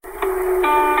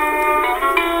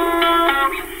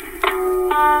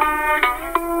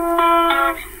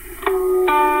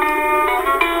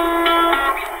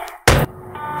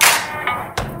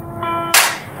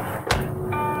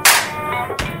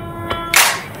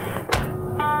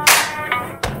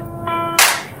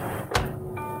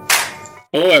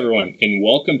Hello, everyone, and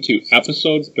welcome to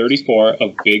episode 34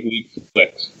 of Big League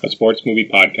Flicks, a sports movie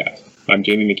podcast. I'm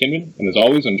Jamie McKinnon, and as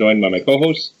always, I'm joined by my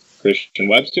co-hosts, Christian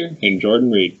Webster and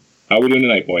Jordan Reed. How are we doing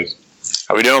tonight, boys?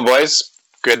 How we doing, boys?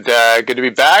 Good to be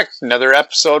back. Another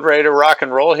episode ready to rock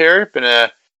and roll here. Been a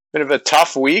bit of a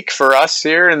tough week for us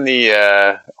here in the,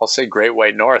 I'll say Great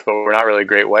White North, but we're not really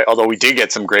Great White, although we did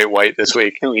get some Great White this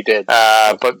week. We did.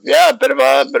 But yeah, a bit of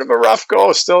a rough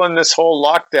go. Still in this whole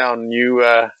lockdown.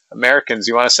 You Americans,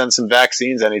 you want to send some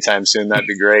vaccines anytime soon? That'd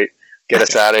be great. Get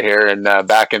us out of here and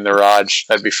back in the Raj.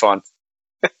 That'd be fun.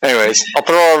 Anyways, I'll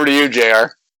throw it over to you,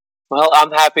 JR. Well,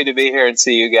 I'm happy to be here and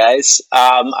see you guys.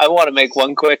 I want to make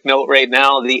one quick note right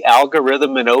now. The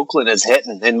algorithm in Oakland is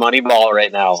hitting in Moneyball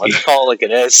right now. Let's call it like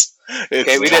it is.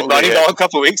 Okay, we did Moneyball a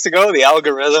couple weeks ago. The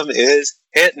algorithm is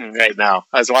hitting right now.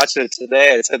 I was watching it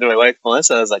today. I said to my wife,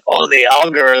 Melissa, I was like, oh, the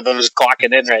algorithm is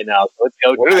clocking in right now.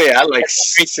 So what are they at? Like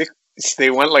 6?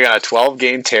 They went like on a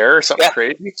 12-game tear or something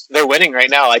crazy? They're winning right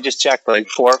now. I just checked like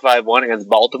 4 or 5-1 against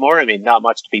Baltimore. I mean, not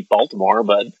much to beat Baltimore,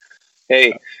 but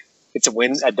hey, it's a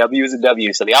win. A W is a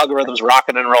W. So the algorithm's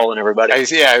rocking and rolling, everybody. I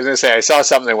was going to say, I saw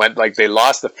something that went like they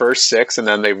lost the first 6 and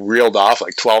then they reeled off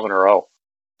like 12 in a row.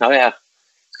 Oh, yeah.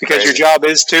 Because your job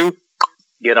is to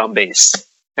get on base.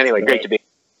 Anyway, great to be.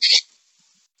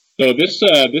 So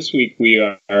this week we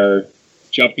are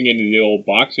jumping into the old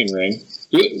boxing ring.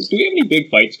 Do we have any big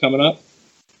fights coming up?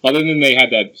 Other than they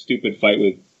had that stupid fight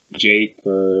with Jake,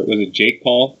 or was it Jake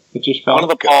Paul that just fought? One of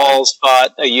the Pauls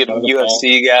fought a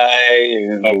UFC guy.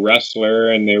 A wrestler,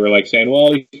 and they were like saying,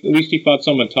 well, at least he fought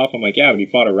someone tough. I'm like, yeah, but he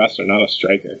fought a wrestler, not a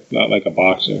striker, not like a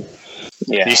boxer.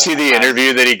 Yeah. You see the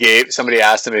interview that he gave? Somebody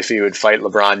asked him if he would fight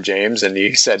LeBron James, and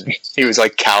he said he was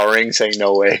like cowering, saying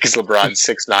no way, because LeBron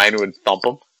 6'9" would thump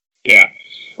him. Yeah.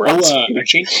 Well,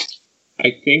 I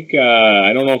think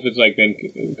I don't know if it's like been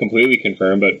completely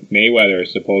confirmed, but Mayweather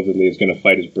supposedly is going to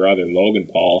fight his brother Logan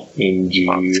Paul in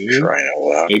June.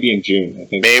 Maybe in June, I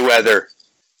think. Mayweather,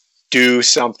 do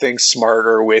something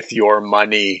smarter with your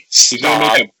money.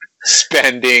 Stop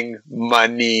spending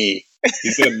money.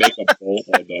 He's going to make a bolt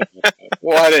of that.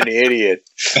 What an idiot.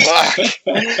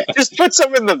 Just put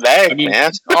some in the bag,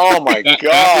 man. Oh, my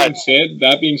God.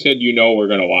 That being said, you know we're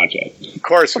going to watch it. Of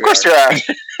course you are.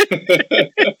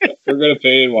 We're going to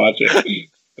pay and watch it.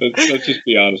 Let's just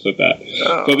be honest with that.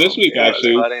 So this week,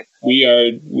 actually, we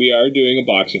are doing a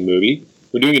boxing movie.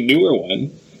 We're doing a newer one.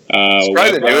 It's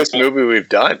probably the newest movie we've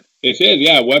done. It is,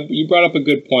 yeah. You brought up a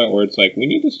good point where it's like we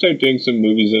need to start doing some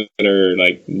movies that are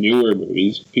like newer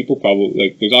movies. People probably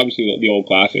like. There's obviously the old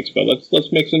classics, but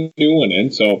let's mix a new one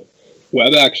in. So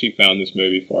Webb actually found this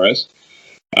movie for us,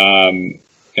 and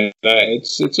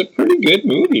it's a pretty good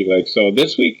movie. Like, so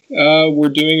this week we're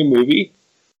doing a movie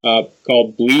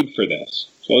called Bleed for This.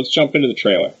 So let's jump into the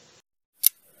trailer.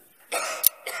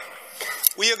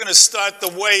 We are going to start the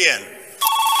weigh-in.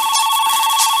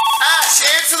 Ash,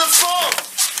 answer the phone.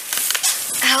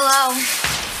 Hello.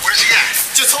 Where's he at?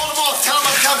 Just hold him off. Tell him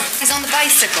I'm coming. He's on the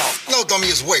bicycle. No, dummy,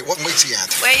 is wait. What wait's he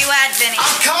at? Where you at, Vinny?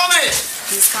 I'm coming.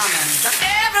 He's coming.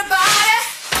 Everybody.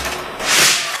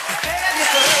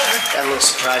 Got a little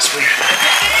surprise for you.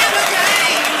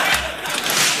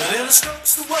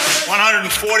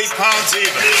 140 pounds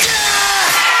even.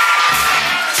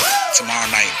 Tomorrow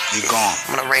night, you're gone.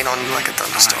 I'm gonna rain on you like a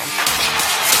thunderstorm.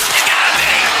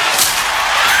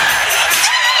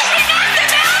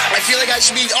 I feel like I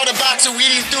should be on a box of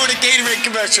Wheaties doing a Gatorade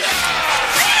commercial.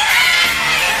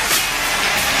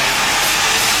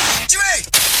 Jimmy!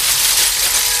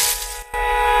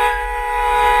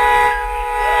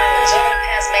 The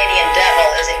Tasmanian Devil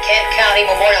is at Kent County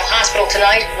Memorial Hospital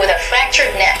tonight with a fractured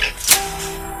neck.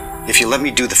 If you let me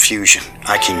do the fusion,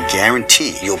 I can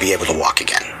guarantee you'll be able to walk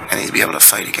again. I need to be able to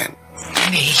fight again.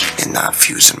 And not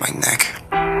fusing my neck.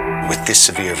 With this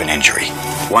severe of an injury,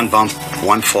 one bump,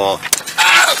 one fall,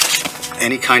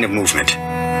 any kind of movement,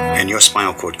 and your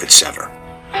spinal cord could sever.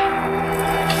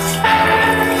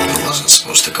 It wasn't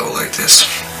supposed to go like this.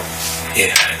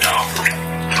 Yeah, I know.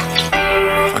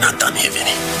 We're not done here,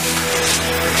 Vinny.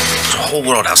 There's a whole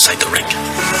world outside the ring.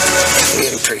 I'm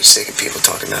getting pretty sick of people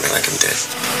talking about me like I'm dead.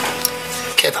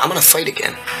 Kev, I'm gonna fight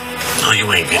again. No,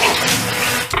 you ain't, Vinny.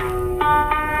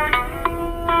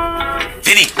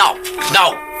 Vinny, no.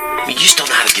 I mean, you still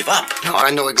know how to give up. No,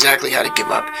 I know exactly how to give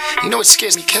up. You know what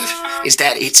scares me, Kev? Is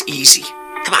that it's easy.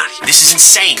 Come on, this is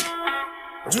insane.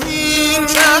 This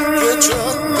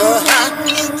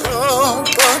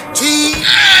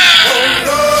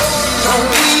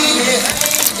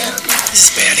is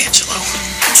bad, Angelo.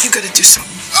 You gotta do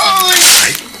something.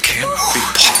 I can't be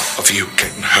part of you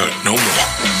getting hurt no more.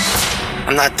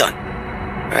 I'm not done.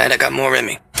 All right, I got more in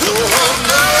me.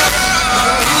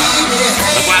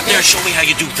 Now go out there and show me how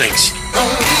you do things.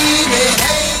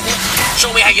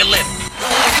 Show me how you live.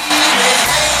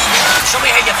 Show me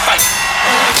how you fight.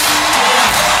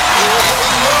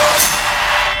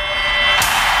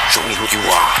 Show me who you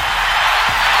are.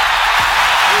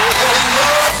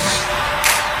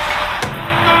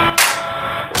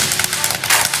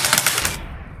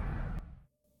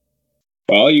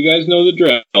 Well, you guys know the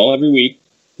drill. Every week,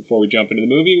 before we jump into the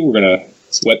movie, we're going to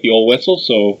wet the old whistle.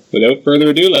 So, without further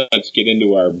ado, let's get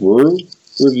into our brew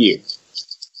review.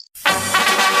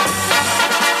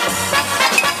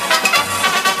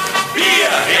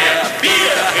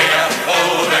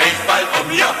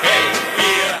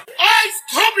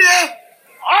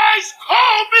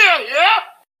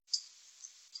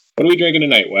 What are we drinking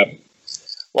tonight, Webb?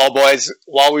 Well, boys,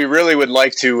 while we really would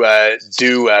like to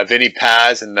do Vinny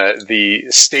Paz and the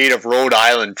state of Rhode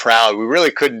Island proud, we really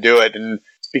couldn't do it. And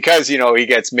because, you know, he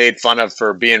gets made fun of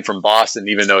for being from Boston,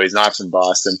 even though he's not from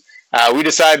Boston, we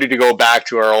decided to go back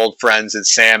to our old friends at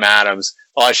Sam Adams.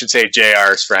 Well, I should say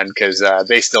JR's friend, because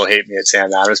they still hate me at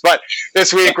Sam Adams. But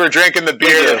this week we're drinking the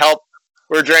beer that helped.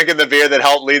 We're drinking the beer that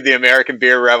helped lead the American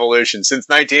beer revolution. Since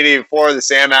 1984, the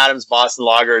Sam Adams Boston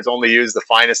Lager has only used the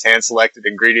finest hand-selected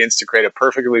ingredients to create a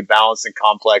perfectly balanced and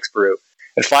complex brew.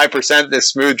 At 5%, this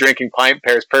smooth drinking pint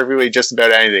pairs perfectly just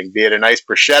about anything, be it a nice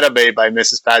bruschetta made by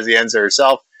Mrs. Pazienza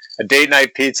herself, a date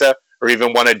night pizza, or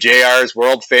even one of JR's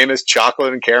world-famous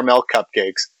chocolate and caramel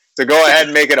cupcakes. So go ahead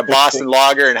and make it a Boston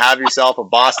Lager and have yourself a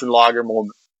Boston Lager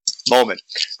moment.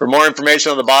 For more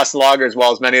information on the Boston Lager, as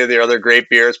well as many of their other great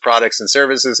beers, products, and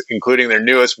services, including their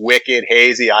newest Wicked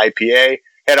Hazy IPA,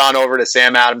 head on over to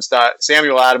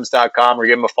samueladams.com or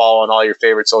give them a follow on all your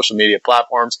favorite social media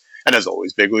platforms. And as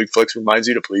always, Big League Flicks reminds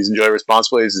you to please enjoy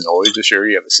responsibly and always assure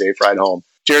you have a safe ride home.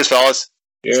 Cheers, fellas.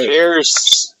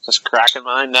 Cheers. Just cracking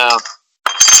mine now.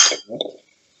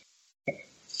 All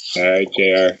right,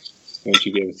 JR. Why don't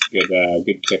you give us a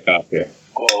good kickoff here?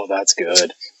 Oh, that's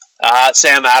good.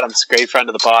 Sam Adams, great friend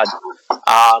of the pod.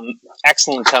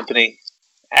 Excellent company.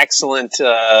 Excellent.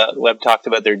 Webb talked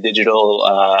about their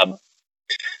digital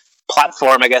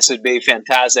platform, I guess it'd be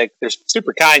fantastic. They're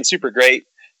super kind, super great.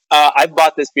 I've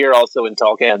bought this beer also in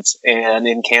tall cans, and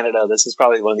in Canada, this is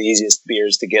probably one of the easiest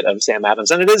beers to get out of Sam Adams,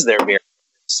 and it is their beer.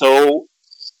 So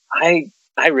I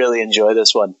really enjoy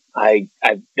this one. I've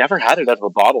never had it out of a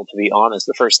bottle, to be honest,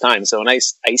 the first time. So a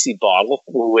nice icy bottle,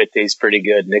 ooh, it tastes pretty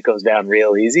good, and it goes down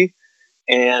real easy.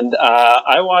 And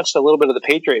I watched a little bit of The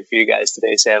Patriot for you guys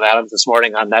today, Sam Adams, this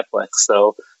morning on Netflix.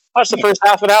 So I watched the first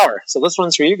half an hour. So this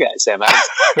one's for you guys, Sam Adams.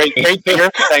 Great beer.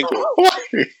 Thank you. What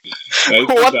the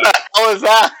hell is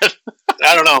that?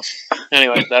 I don't know.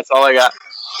 Anyway, that's all I got.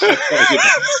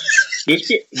 This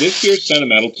beer's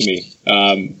sentimental to me.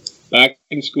 Back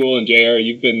in school, and JR,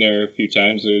 you've been there a few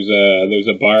times. There's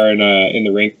a bar in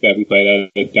the rink that we played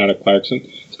at down at Clarkson.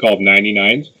 It's called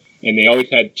 99s, and they always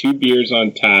had 2 beers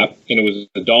on tap, and it was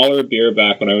 $1 a beer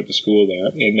back when I went to school there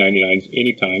in 99s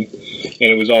anytime,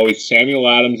 and it was always Samuel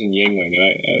Adams and Yuengling.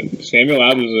 And Samuel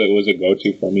Adams was a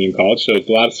go-to for me in college, so it's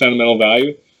a lot of sentimental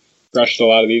value. Crushed a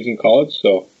lot of these in college,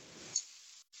 so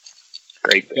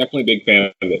great. Definitely a big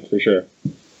fan of it for sure.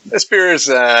 This beer is,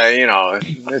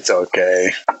 it's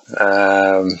okay.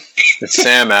 It's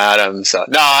Sam Adams.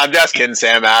 No, I'm just kidding,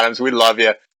 Sam Adams. We love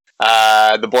you.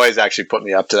 The boys actually put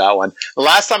me up to that one. The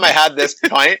last time I had this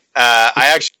pint,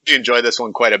 I actually enjoyed this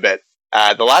one quite a bit.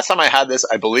 The last time I had this,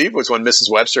 I believe, was when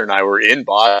Mrs. Webster and I were in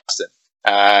Boston.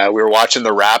 We were watching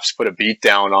the Raps put a beat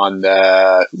down on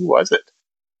who was it?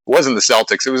 It wasn't the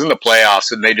Celtics. It was in the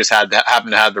playoffs, and they just happened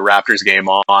to have the Raptors game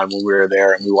on when we were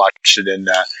there, and we watched it in.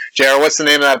 JR, what's the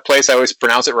name of that place? I always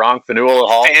pronounce it wrong. Faneuil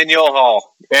Hall. Faneuil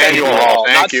Hall. Thank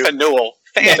you. Faneuil.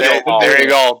 There you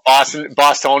go.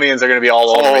 Bostonians are going to be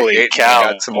all over. Holy cow!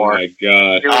 Got some more. Oh my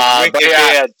god!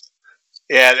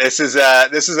 This is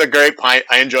a great pint.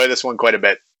 I enjoy this one quite a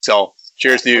bit. So,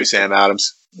 cheers to you, Sam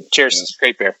Adams. Cheers! Yeah.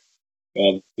 Great beer.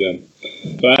 Well done.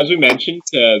 So as we mentioned,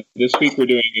 this week we're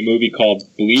doing a movie called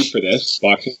Bleed for This,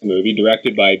 boxing movie,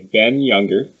 directed by Ben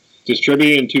Younger,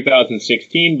 distributed in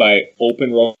 2016 by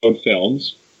Open Road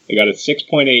Films. It got a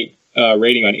 6.8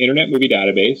 rating on Internet Movie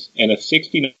Database and a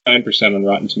 69% on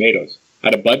Rotten Tomatoes.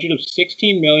 Had a budget of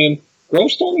 $16 million,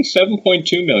 grossed only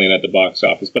 $7.2 million at the box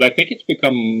office, but I think it's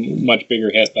become a much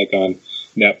bigger hit, like on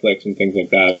Netflix and things like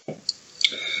that.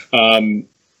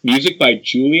 Music by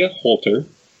Julia Holter.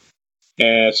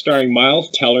 Starring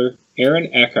Miles Teller, Aaron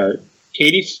Eckhart,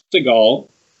 Katie Seagal,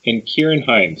 and Kieran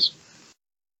Hines.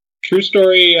 True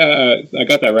story, I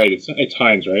got that right. It's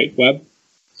Hines, right, Webb?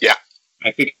 Yeah.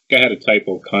 I think I had a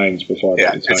typo, Hines, before.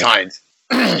 Yeah, it's Hines.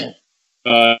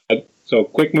 So,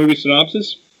 quick movie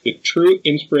synopsis. the true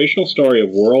inspirational story of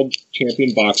world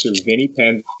champion boxer Vinny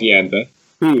Pazienza,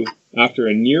 who, after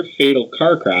a near-fatal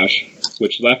car crash,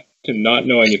 which left him not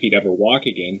knowing if he'd ever walk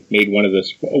again, made one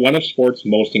of sport's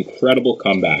most incredible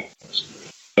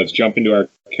comebacks. Let's jump into our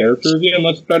character review, and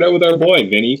let's start out with our boy,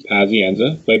 Vinny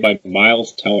Pazienza, played by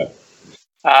Miles Teller.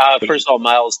 First of all,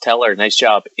 Miles Teller, nice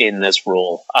job in this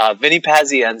role. Vinny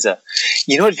Pazienza.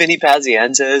 You know what Vinny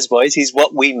Pazienza is, boys? He's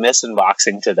what we miss in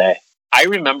boxing today. I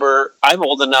remember, I'm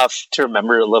old enough to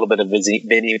remember a little bit of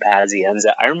Vinny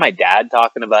Pazienza. I remember my dad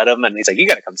talking about him, and he's like, you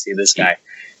got to come see this guy.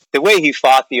 The way he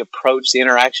fought, the approach, the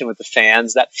interaction with the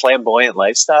fans, that flamboyant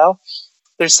lifestyle,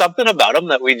 there's something about him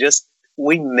that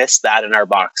we miss that in our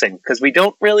boxing, because we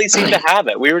don't really seem to have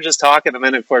it. We were just talking a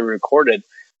minute before we recorded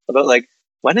about, like,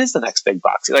 when is the next big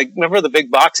boxing? Like, remember the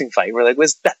big boxing fight? We're like,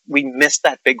 we missed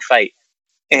that big fight.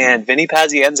 And Vinny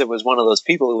Pazienza was one of those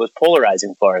people who was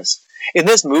polarizing for us. In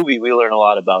this movie, we learn a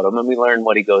lot about him, and we learn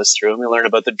what he goes through, and we learn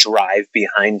about the drive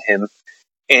behind him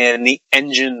and the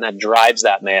engine that drives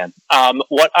that man.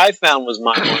 What I found was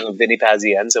mind-blowing with Vinny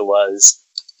Pazienza was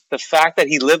the fact that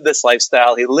he lived this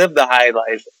lifestyle, he lived the high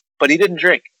life, but he didn't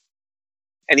drink.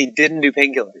 And he didn't do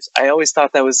painkillers. I always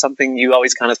thought that was something you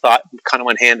always kind of thought kind of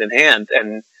went hand in hand.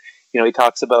 And, you know, he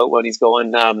talks about when he's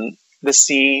going, the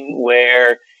scene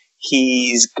where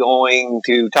he's going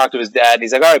to talk to his dad.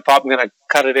 He's like, all right, Pop, I'm going to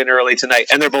cut it in early tonight.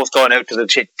 And they're both going out to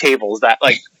the tables, that,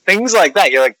 like, things like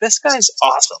that. You're like, this guy's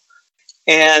awesome.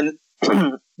 And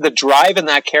the drive in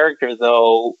that character,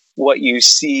 though, what you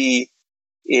see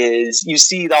is you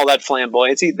see all that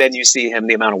flamboyancy, then you see him,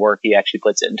 the amount of work he actually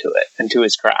puts into it, into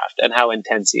his craft, and how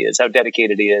intense he is, how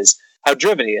dedicated he is, how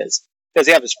driven he is. Does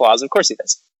he have his flaws? Of course he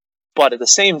does. But at the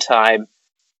same time,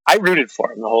 I rooted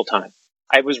for him the whole time.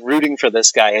 I was rooting for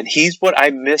this guy, and he's what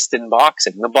I missed in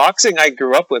boxing. The boxing I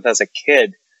grew up with as a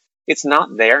kid, it's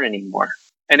not there anymore.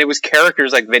 And it was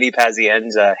characters like Vinny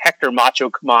Pazienza, Hector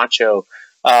Macho Camacho,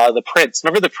 the Prince.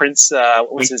 Remember the Prince?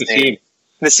 What was his name?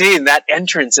 The scene, that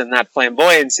entrance and that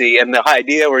flamboyancy and the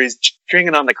idea where he's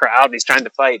stringing on the crowd and he's trying to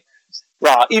fight.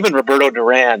 Even Roberto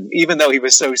Duran, even though he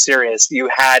was so serious, you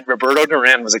had Roberto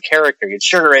Duran was a character. You had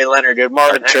Sugar Ray Leonard, you had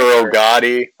Martin Arturo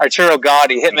Gotti,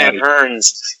 Hitman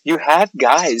Hearns. You had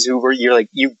guys who were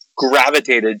you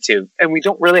gravitated to, and we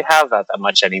don't really have that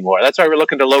much anymore. That's why we're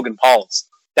looking to Logan Pauls.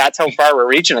 That's how far we're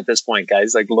reaching at this point,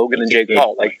 guys. Like Logan and Jake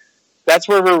Paul, like. That's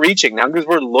where we're reaching now, because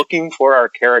we're looking for our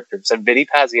characters. And Vinny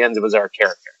Pazienza was our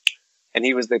character. And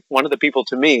he was one of the people,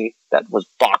 to me, that was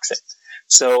boxing.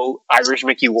 So Irish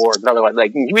Mickey Ward, another one.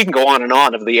 Like, we can go on and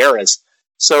on of the eras.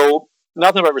 So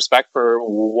nothing but respect for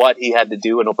what he had to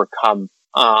do and overcome.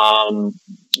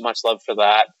 Much love for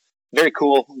that. Very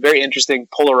cool, very interesting,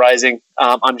 polarizing.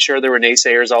 I'm sure there were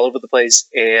naysayers all over the place,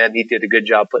 and he did a good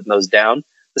job putting those down, at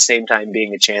the same time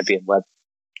being a champion.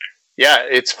 Yeah,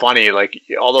 it's funny. Like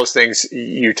all those things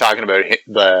you're talking about,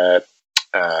 the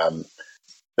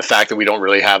fact that we don't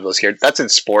really have those characters. That's in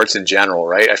sports in general,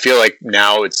 right? I feel like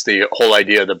now it's the whole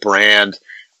idea of the brand,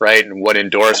 right, and what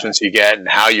endorsements you get and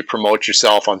how you promote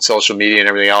yourself on social media and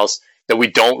everything else. That we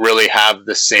don't really have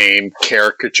the same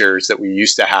caricatures that we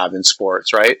used to have in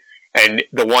sports, right? And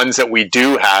the ones that we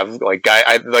do have, like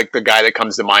the guy that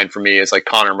comes to mind for me is like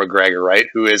Conor McGregor, right?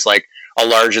 Who is like a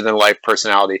larger than life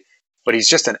personality. But he's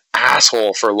just an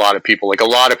asshole for a lot of people. Like a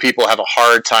lot of people have a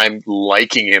hard time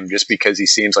liking him just because he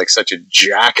seems like such a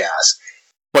jackass.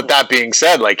 But that being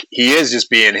said, like he is just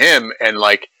being him. And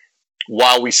like,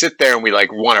 while we sit there and we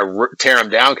like want to tear him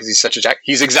down because he's such a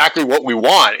he's exactly what we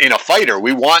want in a fighter.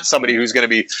 We want somebody who's going to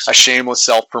be a shameless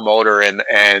self-promoter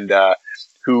and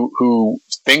who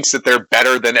thinks that they're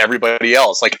better than everybody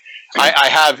else. Like I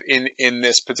have in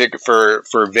this particular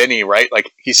for Vinny, right? Like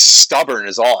he's stubborn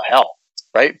as all hell.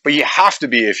 Right. But you have to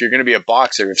be if you're going to be a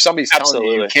boxer. If somebody's telling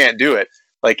you can't do it,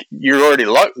 like you're already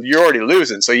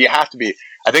losing. So you have to be.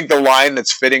 I think the line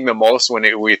that's fitting the most when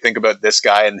we think about this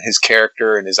guy and his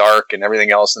character and his arc and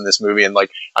everything else in this movie, and like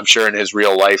I'm sure in his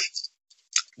real life,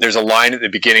 there's a line at the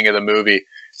beginning of the movie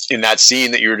in that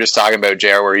scene that you were just talking about,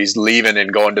 JR, where he's leaving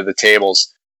and going to the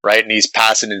tables, right? And he's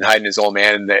passing and hiding his old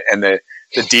man, and the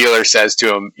dealer says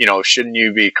to him, you know, shouldn't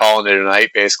you be calling it a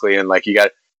night, basically? And like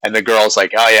and the girl's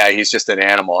like, oh yeah, he's just an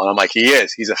animal. And I'm like, he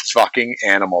is. He's a fucking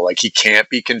animal. Like he can't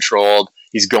be controlled.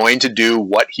 He's going to do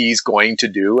what he's going to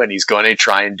do, and he's going to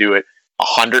try and do it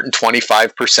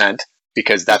 125%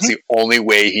 because that's the only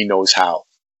way he knows how.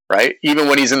 Right? Even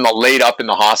when he's laid up in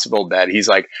the hospital bed, he's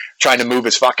like trying to move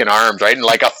his fucking arms, right? And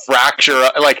like a fracture,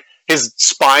 like his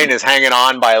spine is hanging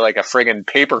on by like a friggin'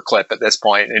 paper clip at this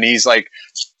point, and he's like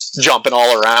jumping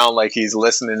all around like he's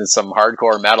listening to some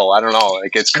hardcore metal. I don't know,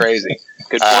 like it's crazy.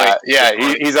 Good point.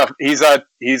 He's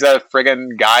a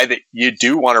friggin' guy that you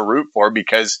do want to root for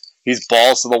because he's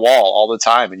balls to the wall all the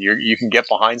time, and you can get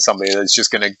behind somebody that's just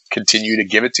going to continue to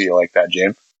give it to you like that,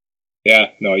 James.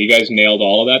 Yeah, no, you guys nailed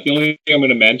all of that. The only thing I'm going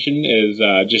to mention is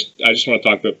I just want to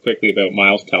talk quickly about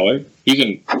Miles Teller. He's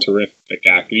a terrific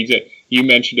actor. You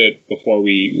mentioned it before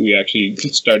we actually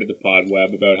started the pod,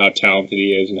 Webb, about how talented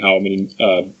he is and how many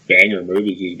banger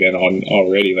movies he's been on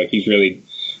already. Like, he's really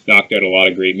knocked out a lot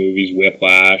of great movies,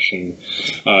 Whiplash, and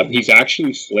he's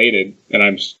actually slated, and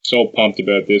I'm so pumped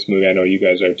about this movie, I know you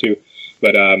guys are too,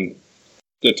 but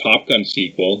the Top Gun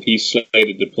sequel, he's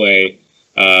slated to play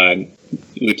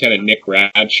Lieutenant Nick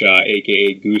Bradshaw,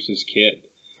 a.k.a. Goose's kid.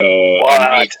 So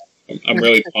I'm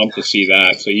really pumped to see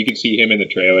that. So you can see him in the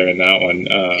trailer in that one.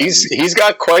 He's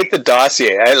got quite the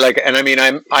dossier.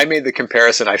 I made the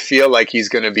comparison. I feel like he's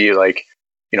going to be like,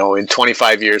 you know, in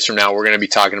 25 years from now, we're going to be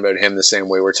talking about him the same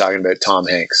way we're talking about Tom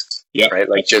Hanks. Yeah, right.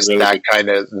 Like just really that kind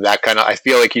of. I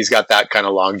feel like he's got that kind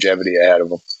of longevity ahead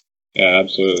of him. Yeah,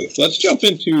 absolutely. So let's jump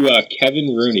into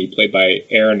Kevin Rooney, played by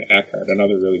Aaron Eckhart,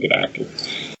 another really good actor.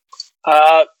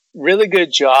 Really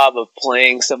good job of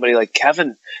playing somebody like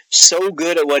Kevin. So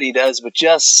good at what he does, but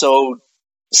just so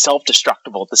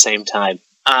self-destructible at the same time.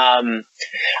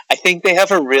 I think they have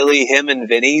him and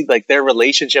Vinny, like their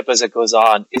relationship as it goes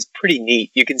on is pretty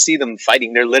neat. You can see them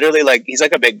fighting. They're literally like, he's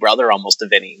like a big brother almost to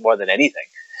Vinny more than anything.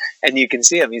 And you can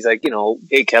see him. He's like, you know,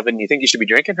 hey, Kevin, you think you should be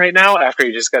drinking right now after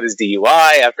he just got his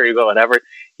DUI, after you go whatever.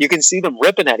 You can see them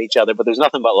ripping at each other, but there's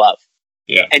nothing but love.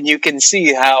 Yeah. And you can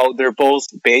see how they're both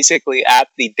basically at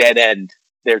the dead end.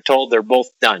 They're told they're both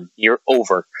done. You're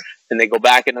over. And they go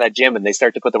back into that gym and they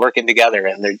start to put the work in together.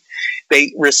 And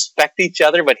they respect each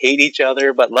other, but hate each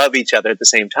other, but love each other at the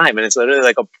same time. And it's literally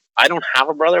like I don't have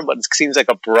a brother, but it seems like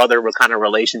a brother kind of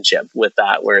relationship with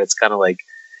that, where it's kind of like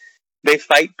they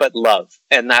fight but love.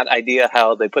 And that idea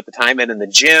how they put the time in the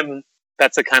gym,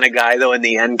 that's the kind of guy, though, in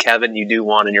the end, Kevin, you do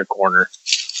want in your corner.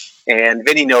 And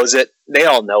Vinny knows it. They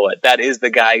all know it. That is the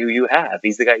guy who you have.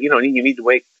 He's the guy, you know, you need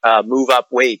to move up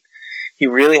weight. He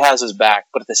really has his back,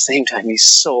 but at the same time, he's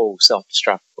so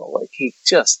self-destructible. Like,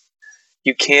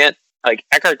 you can't, like,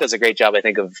 Eckhart does a great job, I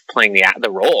think, of playing the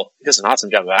role. He does an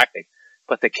awesome job of acting.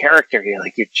 But the character here,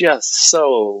 like, you're just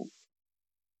so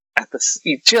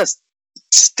you just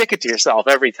stick it to yourself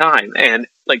every time. And,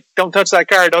 like, don't touch that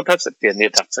car, don't touch it.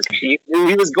 He knew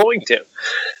he was going to.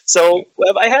 So,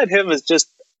 I had him as just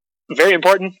very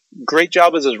important. Great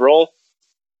job as his role.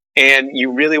 And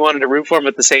you really wanted to root for him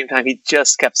at the same time. He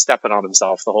just kept stepping on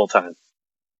himself the whole time.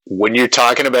 When you're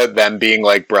talking about them being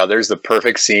like brothers, the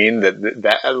perfect scene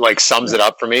that like sums it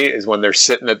up for me is when they're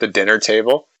sitting at the dinner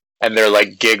table and they're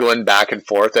like giggling back and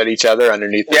forth at each other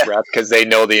underneath their breath because they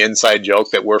know the inside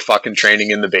joke that we're fucking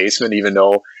training in the basement, even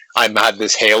though I'm had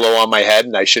this halo on my head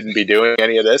and I shouldn't be doing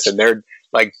any of this. And they're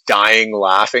like dying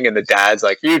laughing. And the dad's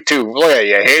like, you two, look at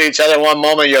you, hate each other one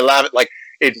moment, you're laughing. Like,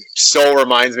 it so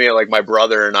reminds me of like my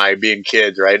brother and I being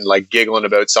kids, right? And like giggling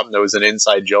about something that was an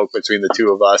inside joke between the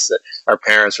two of us that our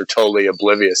parents were totally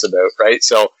oblivious about, right?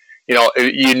 So, you know,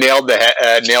 you nailed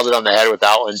it on the head with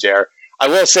that one, Jer. I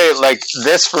will say, like,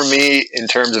 this for me, in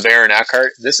terms of Aaron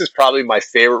Eckhart, this is probably my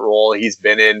favorite role he's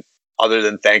been in other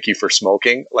than Thank You for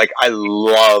Smoking. Like, I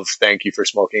love Thank You for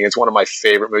Smoking. It's one of my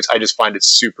favorite movies. I just find it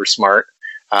super smart.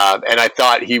 And I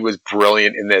thought he was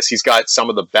brilliant in this. He's got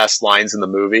some of the best lines in the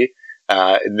movie.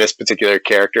 In this particular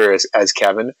character as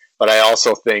Kevin, but I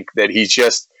also think that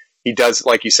he does,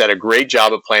 like you said, a great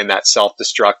job of playing that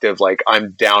self-destructive, like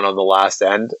I'm down on the last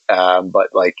end.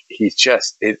 But like he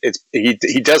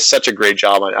does such a great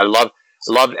job. I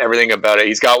love everything about it.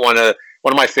 He's got one of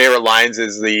my favorite lines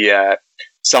is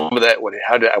some of that.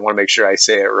 I want to make sure I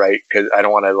say it right because I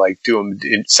don't want to like do them.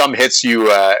 Some hits you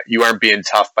aren't being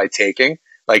tough by taking,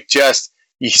 like just.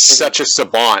 He's such a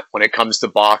savant when it comes to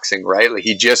boxing, right? Like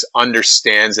he just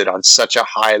understands it on such a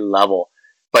high level,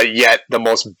 but yet the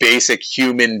most basic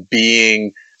human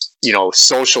being, you know,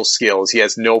 social skills, he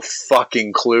has no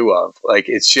fucking clue of. Like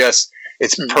it's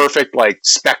perfect, like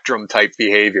spectrum type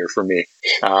behavior for me.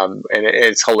 And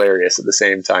it's hilarious at the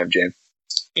same time, James.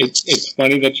 It's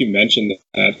funny that you mentioned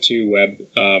that too, Webb.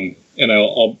 And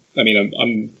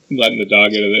I'm letting the dog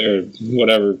out of there, or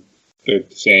whatever the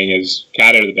saying is,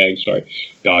 cat out of the bag, sorry.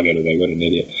 Dog out of the bag, what an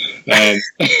idiot. But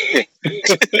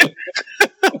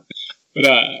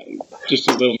just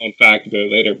a little known fact about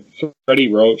it later,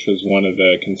 Freddie Roach was one of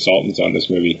the consultants on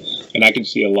this movie. And I can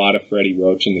see a lot of Freddie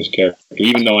Roach in this character.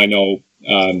 Even though I know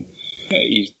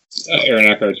he's Aaron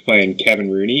Eckhart's playing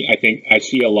Kevin Rooney, I think I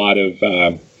see a lot of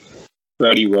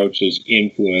Freddie Roach's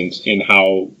influence in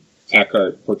how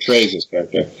Eckhart portrays his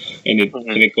character. And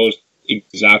it goes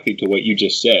exactly to what you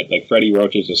just said. Like, Freddie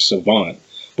Roach is a savant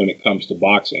when it comes to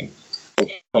boxing.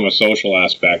 From a social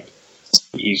aspect,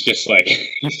 he's just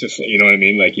you know what I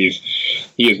mean? Like, he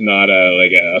is not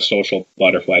a social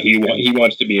butterfly. He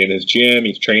wants to be in his gym.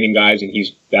 He's training guys, and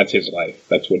that's his life.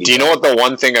 That's what he Do you know what the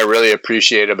one thing I really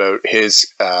appreciate about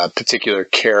his particular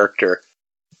character?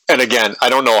 And again, I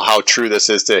don't know how true this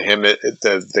is to him,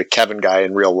 the Kevin guy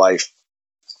in real life.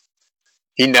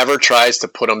 He never tries to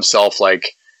put himself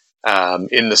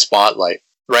in the spotlight.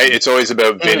 Right, it's always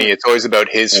about Vinny. It's always about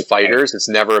his fighters. It's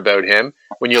never about him.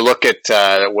 When you look at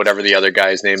whatever the other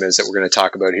guy's name is that we're going to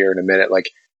talk about here in a minute, like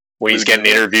when he's getting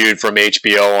interviewed from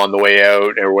HBO on the way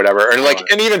out or whatever,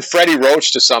 and even Freddie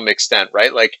Roach to some extent,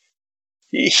 right? Like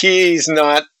he's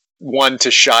not one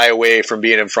to shy away from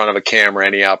being in front of a camera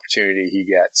any opportunity he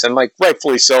gets, and like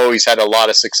rightfully so. He's had a lot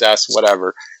of success,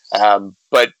 whatever.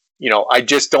 But I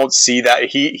just don't see that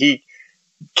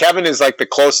Kevin is like the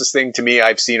closest thing to me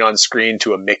I've seen on screen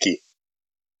to a Mickey,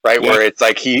 right? Yeah. Where it's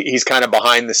like he's kind of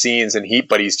behind the scenes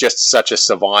but he's just such a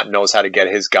savant, knows how to get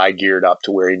his guy geared up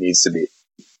to where he needs to be.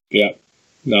 Yeah,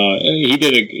 no, he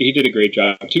did a great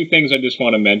job. Two things I just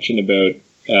want to mention about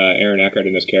Aaron Eckhart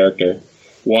and this character.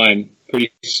 One,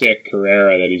 pretty sick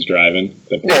Carrera that he's driving.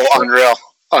 Unreal.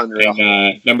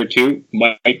 And number two,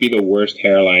 might be the worst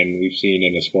hairline we've seen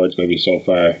in a sports movie so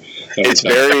far. It's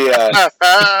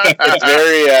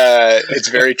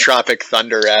very Tropic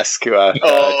Thunder-esque. Tom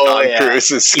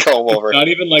Cruise's comb over. It's not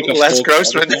even like a Lex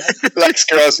Grossman. Lex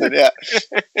Grossman, yeah.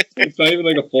 It's not even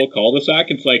like a full cul-de-sac.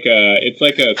 It's like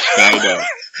a sky dome.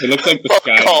 It looks like the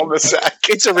sky cul-de-sac.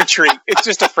 It's a retreat. It's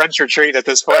just a French retreat at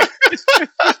this point.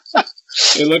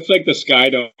 It looks like the Sky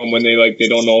Dome when they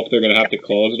don't know if they're going to have to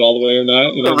close it all the way or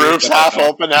not. The roof's half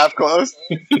open, half closed.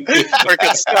 Or it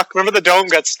got stuck. Remember the dome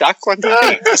got stuck one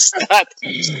time? That's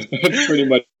pretty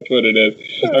much what it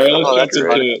is. All right,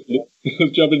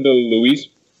 let's jump into Luis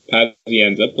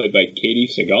Pazienza, played by Katie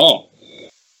Seagal.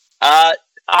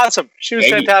 Awesome. She was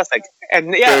fantastic,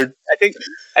 and yeah,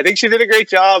 I think she did a great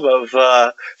job of.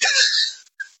 I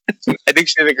think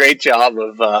she did a great job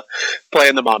of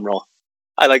playing the mom role.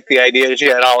 I like the idea. She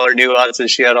had all her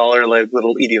nuances. She had all her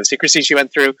little idiosyncrasies she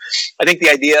went through. I think the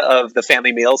idea of the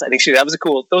family meals. I think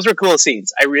those were cool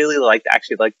scenes. I really liked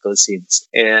those scenes,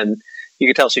 and you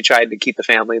could tell she tried to keep the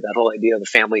family. That whole idea of the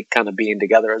family kind of being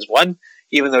together as one.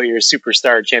 Even though you're a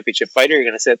superstar championship fighter, you're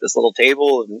going to sit at this little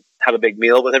table and have a big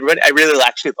meal with everybody. I really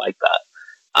actually like that.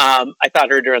 I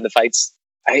thought her during the fights.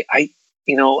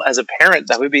 As a parent,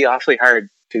 that would be awfully hard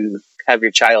to have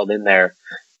your child in there,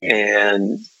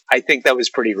 and I think that was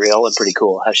pretty real and pretty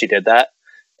cool how she did that.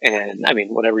 And I mean,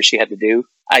 whatever she had to do,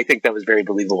 I think that was very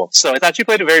believable. So I thought she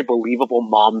played a very believable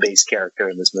mom-based character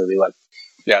in this movie.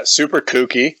 Yeah, super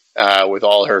kooky with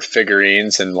all her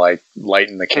figurines and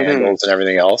lighting the candles and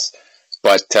everything else.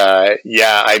 But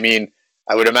I mean,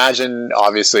 I would imagine,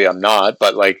 obviously I'm not,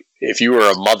 but if you were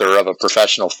a mother of a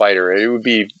professional fighter, it would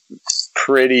be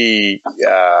pretty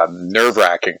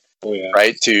nerve-wracking. Oh, yeah.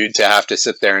 Right, to have to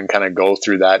sit there and kind of go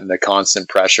through that and the constant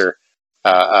pressure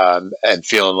and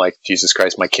feeling like, Jesus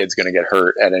Christ, my kid's going to get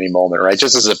hurt at any moment, right?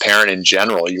 Just as a parent in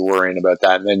general, you're worrying about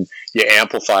that. And then you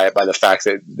amplify it by the fact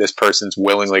that this person's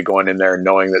willingly going in there and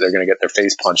knowing that they're going to get their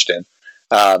face punched in.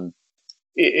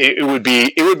 It would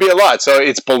be a lot. So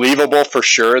it's believable for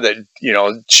sure that,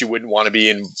 she wouldn't want to be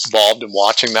involved in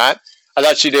watching that. I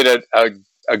thought she did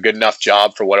a good enough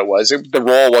job for what it was. The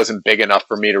role wasn't big enough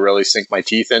for me to really sink my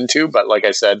teeth into, but like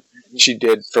I said, she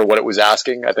did for what it was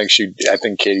asking. I think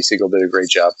Katie Seagal did a great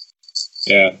job.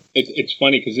 Yeah, it's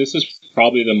funny because this is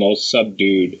probably the most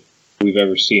subdued we've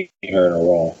ever seen her in a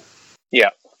role.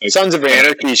 Yeah, Sons of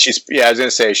Anarchy. I was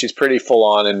gonna say she's pretty full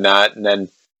on in that, and then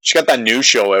she got that new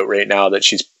show out right now that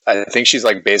I think she's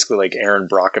basically like Erin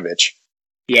Brockovich.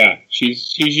 Yeah, she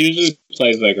usually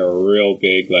plays a real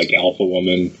big alpha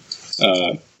woman.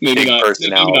 Maybe not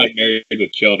married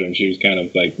with children. She was kind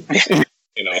of but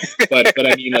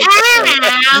I mean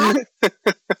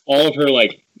all of her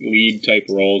lead type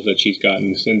roles that she's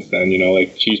gotten since then.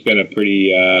 She's been a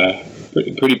pretty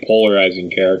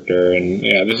polarizing character, and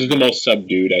yeah, this is the most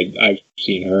subdued I've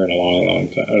seen her in a long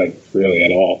time. Really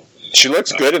at all. She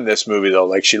looks good in this movie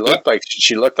though. She looked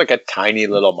like a tiny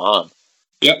little mom.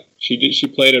 Yep, she did. She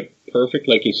played it perfect,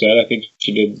 like you said. I think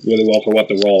she did really well for what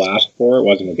the role asked for. It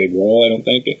wasn't a big role, I don't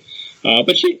think.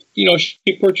 But she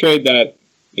portrayed that,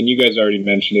 and you guys already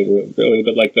mentioned it really,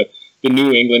 but the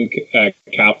New England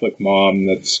Catholic mom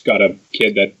that's got a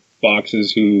kid that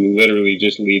boxes who literally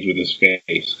just leads with his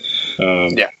face.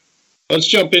 Let's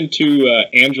jump into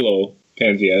Angelo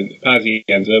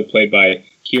Pazienza, played by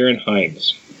Kieran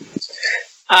Hines.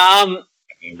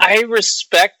 I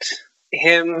respect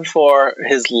him for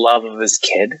his love of his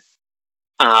kid.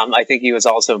 I think he was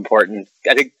also important.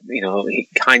 I think,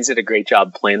 Hines did a great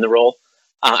job playing the role.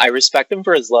 I respect him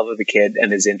for his love of the kid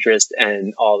and his interest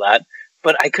and all that.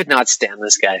 But I could not stand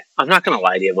this guy. I'm not going to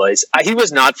lie to you, boys. He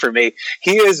was not for me.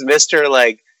 He is Mr.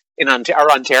 In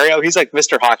Ontario, he's like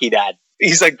Mr. Hockey Dad.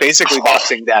 He's like basically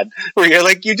boxing dad, where you're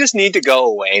like, you just need to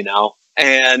go away now.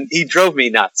 And he drove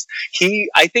me nuts.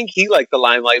 I think he liked the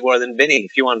limelight more than Vinny,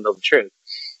 if you want to know the truth.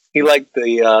 He liked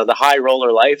the high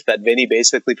roller life that Vinny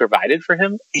basically provided for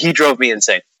him. He drove me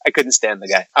insane. I couldn't stand the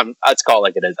guy. Let's call it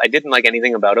like it is. I didn't like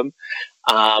anything about him.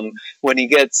 When he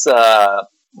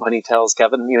tells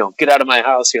Kevin, get out of my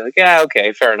house, you're like, yeah,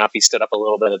 okay, fair enough. He stood up a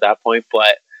little bit at that point,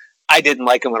 but I didn't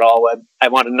like him at all, Webb. I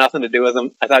wanted nothing to do with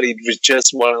him. I thought he was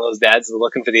just one of those dads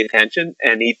looking for the attention,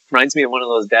 and he reminds me of one of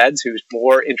those dads who's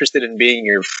more interested in being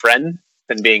your friend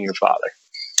than being your father.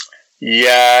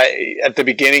 Yeah, at the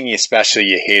beginning especially,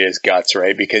 you hate his guts,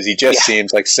 right? Because he just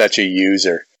seems like such a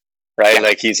user, right? Yeah.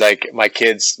 Like he's like, my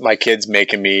kid's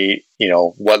making me,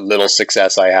 what little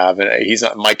success I have, and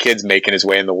my kid's making his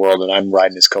way in the world, and I'm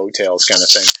riding his coattails, kind of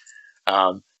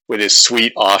thing. With his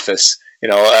sweet office,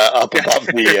 up above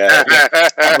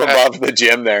the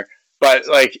gym there. But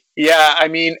I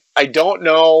don't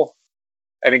know.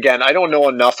 And again, I don't know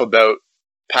enough about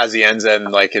Pazienza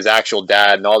and like his actual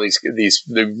dad and all these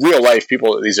the real life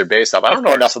people that these are based off. I don't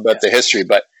know enough about the history,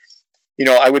 but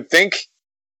I would think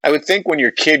when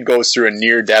your kid goes through a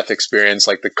near death experience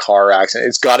like the car accident,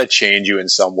 it's got to change you in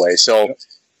some way. So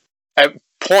at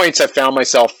points, I found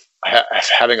myself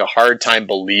having a hard time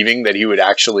believing that he would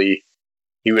actually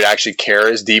care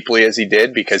as deeply as he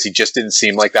did, because he just didn't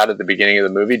seem like that at the beginning of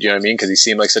the movie. Do you know what I mean? Because he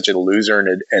seemed like such a loser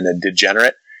and a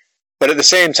degenerate. But at the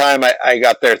same time, I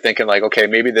got there thinking like, okay,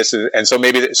 maybe this is, and so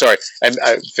maybe, sorry,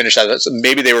 I finished that. So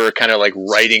maybe they were kind of like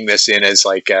writing this in as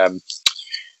like a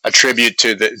tribute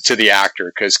to the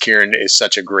actor, because Kieran is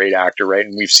such a great actor, right?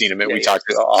 And we've seen him. We talked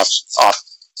off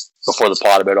before the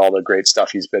pod about all the great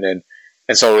stuff he's been in,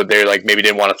 and so they like maybe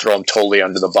didn't want to throw him totally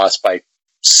under the bus by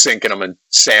sinking him and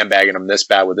sandbagging him this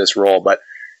bad with this role, but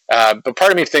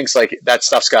part of me thinks like that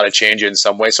stuff's got to change in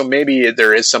some way. So maybe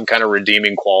there is some kind of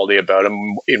redeeming quality about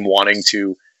him in wanting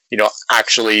to,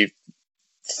 actually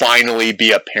finally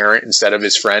be a parent instead of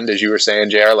his friend, as you were saying,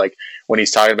 JR. Like when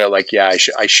he's talking about like, yeah,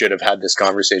 I should have had this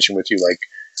conversation with you like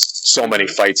so many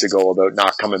fights ago about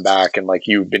not coming back, and like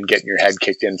you've been getting your head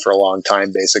kicked in for a long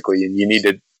time, basically, and you need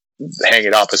to hang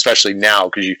it up, especially now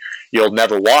because you'll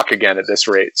never walk again at this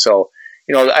rate. So.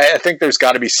 I think there's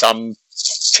got to be some,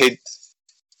 a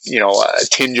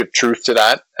tinge of truth to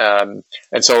that.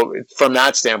 And so from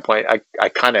that standpoint, I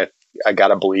got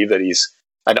to believe that he's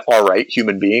an all right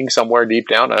human being somewhere deep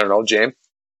down. I don't know, James.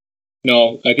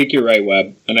 No, I think you're right,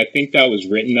 Webb. And I think that was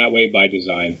written that way by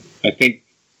design. I think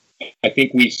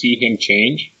we see him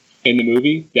change in the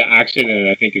movie. The accident,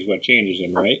 I think, is what changes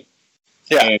him, right?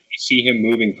 Yeah. And we see him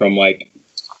moving from like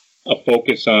a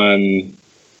focus on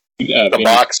the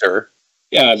boxer.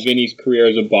 Yeah, Vinny's career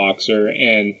as a boxer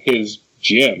and his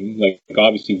gym. Like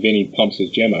obviously, Vinny pumps his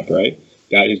gym up, right?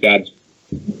 His dad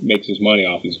makes his money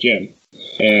off his gym,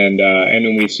 and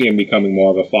then we see him becoming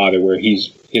more of a father, where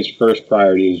his first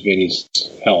priority is Vinny's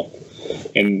health,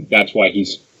 and that's why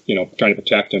he's trying to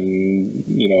protect him.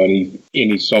 And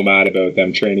he's so mad about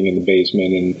them training in the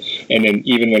basement, and then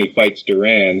even when he fights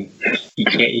Duran, he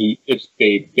can't.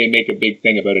 They make a big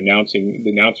thing about announcing. The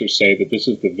announcers say that this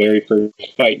is the very first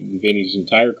fight in Vinny's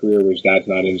entire career where his dad's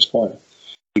not in his corner,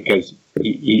 because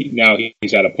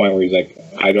he's at a point where he's like,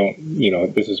 I don't,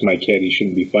 this is my kid. He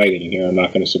shouldn't be fighting in here. I'm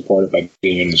not going to support it by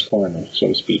being in his corner, so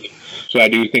to speak. So I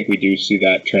do think we do see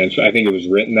that transfer. I think it was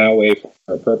written that way for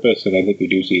a purpose, and I think we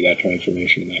do see that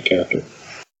transformation in that character.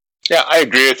 Yeah, I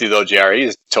agree with you though, JR.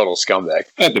 He's a total scumbag.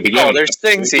 At the beginning. Oh, there's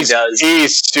things he does.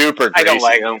 He's super greasy.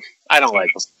 I don't like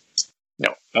him.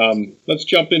 No. Let's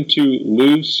jump into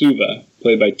Lou Suva,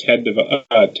 played by Ted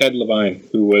Levine,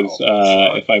 who was,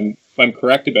 if I'm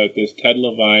correct about this, Ted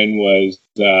Levine was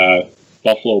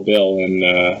Buffalo Bill in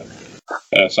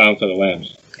Silence of the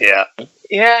Lambs. Yeah.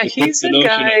 Yeah, he's a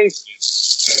guy. He's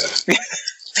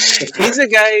a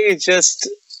guy who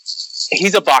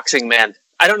he's a boxing man.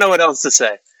 I don't know what else to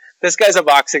say. This guy's a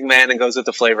boxing man and goes with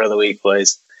the flavor of the week,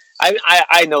 boys.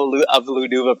 I know of Lou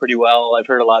Duva pretty well. I've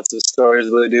heard lots of stories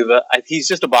of Lou Duva. He's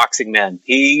just a boxing man.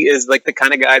 He is like the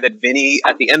kind of guy that Vinny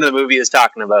at the end of the movie is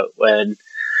talking about when,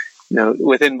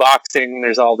 within boxing,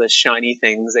 there's all this shiny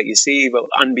things that you see, but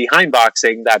behind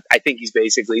boxing, that I think he's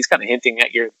kind of hinting at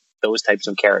those types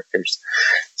of characters.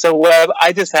 So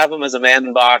I just have him as a man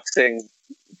in boxing,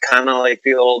 kind of like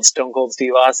the old Stone Cold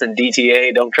Steve Austin,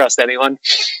 DTA, don't trust anyone.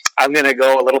 I'm going to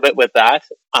go a little bit with that.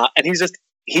 And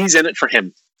he's in it for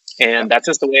him. And that's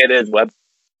just the way it is, Webb.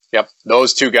 Yep.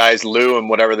 Those two guys, Lou and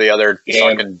whatever the other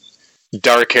fucking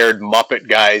dark-haired Muppet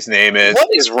guy's name is. What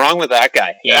is wrong with that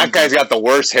guy? Yeah, that guy's got the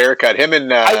worst haircut. Him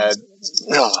and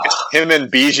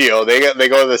Biggio, they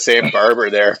go to the same barber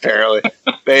there. Apparently,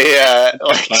 they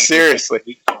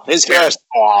seriously, his hair is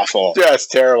awful,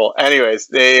 just terrible. Anyways,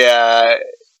 they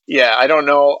I don't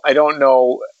know. I don't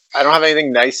have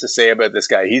anything nice to say about this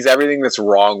guy. He's everything that's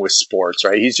wrong with sports,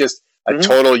 right? He's just a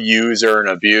total user and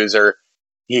abuser.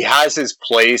 He has his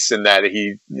place in that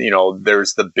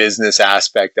there's the business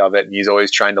aspect of it, and he's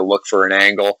always trying to look for an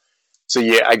angle. So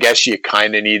yeah, I guess you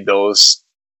kind of need those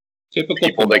typical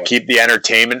people that keep the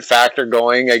entertainment factor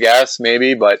going, I guess,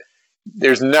 maybe. But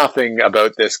there's nothing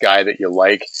about this guy that you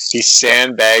like. He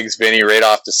sandbags Vinny right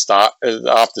off the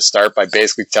start by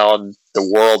basically telling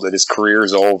the world that his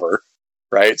career's over,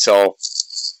 right? So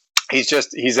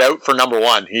he's out for number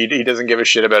one. He doesn't give a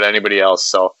shit about anybody else.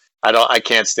 So I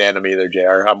can't stand him either,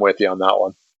 JR. I'm with you on that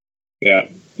one. Yeah,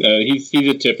 he's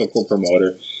a typical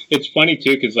promoter. It's funny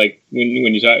too, because like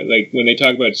when you talk, like when they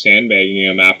talk about sandbagging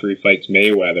him after he fights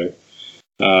Mayweather,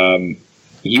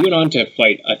 he went on to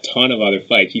fight a ton of other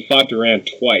fights. He fought Durant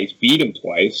twice, beat him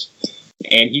twice,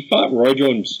 and he fought Roy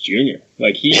Jones Jr.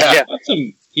 Like he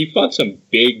fought some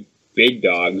big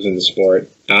dogs in the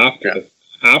sport after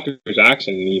his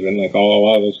accident. Even like a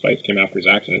lot of those fights came after his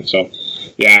accident. So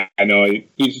yeah, I know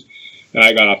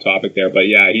I got off topic there, but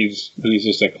yeah, he's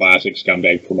just a classic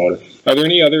scumbag promoter. Are there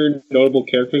any other notable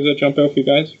characters that jump out for you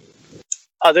guys?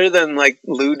 Other than like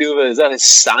Lou Duva, is that his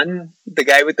son? The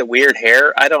guy with the weird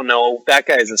hair? I don't know. That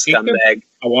guy's a scumbag.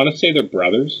 I want to say they're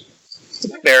brothers.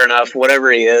 Fair enough, whatever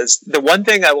he is. The one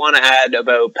thing I want to add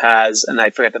about Paz, and I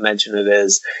forgot to mention it,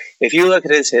 is if you look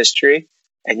at his history,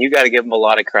 and you got to give him a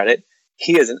lot of credit,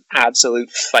 he is an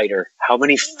absolute fighter. How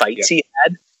many fights he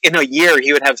had? In a year,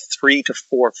 he would have 3 to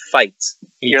 4 fights.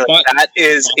 You're like, that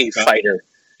is a fighter.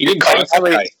 You're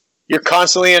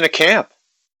constantly in a camp.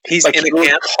 He's in a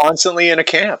camp. Constantly in a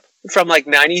camp. From like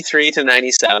 93 to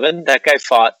 97, that guy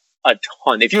fought a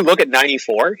ton. If you look at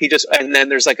 94, and then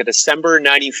there's like a December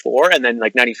 94, and then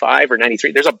like 95 or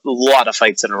 93, there's a lot of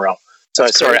fights in a row. So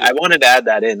sorry, I wanted to add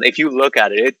that in. If you look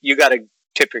at it, you got to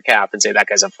tip your cap and say that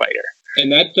guy's a fighter.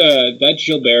 And that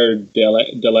Gilbert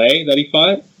Delay that he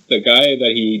fought, the guy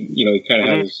that he kind of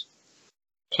had his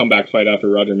comeback fight after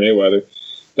Roger Mayweather,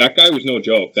 that guy was no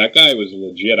joke. That guy was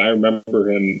legit. I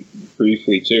remember him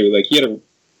briefly too. Like he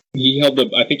held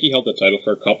the title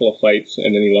for a couple of fights,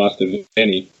 and then he lost to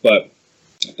Vinny. But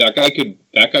that guy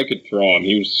could throw him.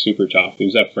 He was super tough. He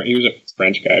was a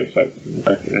French guy, if I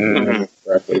remember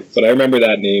correctly. But I remember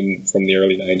that name from the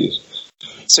early 90s.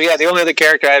 So yeah, the only other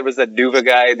character I had was that Duva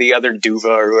guy, the other Duva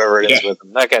or whoever it is with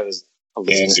him. That guy was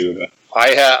amazing. Dan Duva.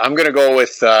 I'm going to go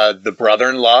with the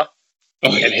brother-in-law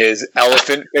and his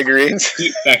elephant figurines.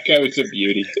 That guy was a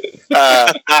beauty.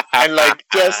 And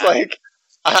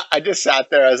I just sat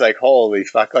there. I was like, holy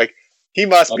fuck! Like he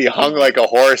must be hung like a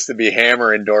horse to be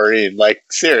hammering Doreen. Like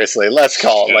seriously, let's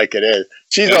call it like it is.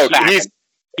 She's okay.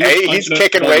 He's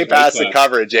kicking way past the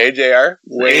coverage. JR,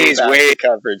 way past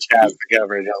coverage on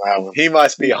that one. He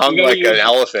must be hung like an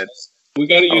elephant. We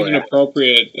got to use an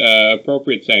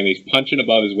appropriate saying. He's punching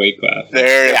above his weight class.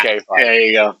 There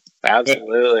you go.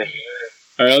 Absolutely.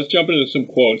 All right, let's jump into some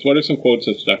quotes. What are some quotes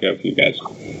that stuck out for you guys?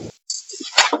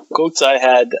 Quotes I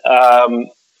had.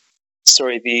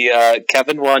 The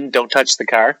Kevin one, "Don't touch the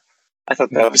car." I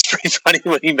thought that was pretty funny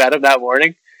when he met him that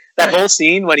morning. That whole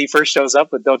scene when he first shows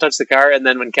up with "Don't touch the car," and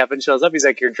then when Kevin shows up, he's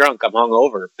like, "You're drunk. I'm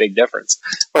hungover." Big difference.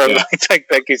 Or like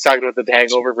he's talking about the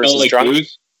hangover versus drunk.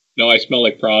 Booze? No, I smell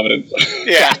like Providence.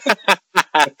 Yeah.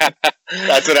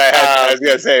 That's what I had. I was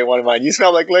going to say, one of mine. You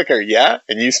smell like liquor, yeah?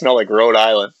 And you smell like Rhode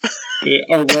Island.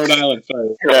 Rhode Island,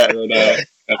 sorry. Yeah. Rhode Island.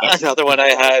 Another one I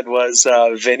had was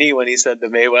Vinny when he said to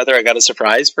Mayweather, "I got a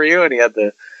surprise for you," and he had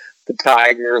the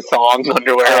tiger thong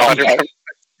underwear on.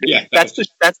 Yeah, that's the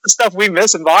stuff we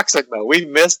miss in boxing, though. We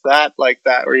miss that like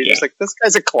that, where you're just like, this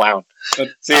guy's a clown.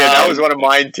 See, that was one of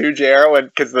mine too, JR,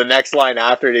 because the next line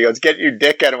after it, he goes, "Get your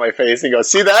dick out of my face." And he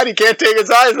goes, "See that? He can't take his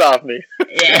eyes off me."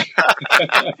 Yeah.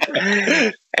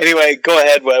 Anyway, go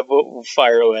ahead, Webb. We'll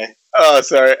fire away. Oh,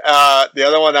 sorry. The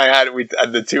other one I had,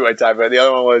 the two I talked about. The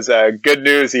other one was "Good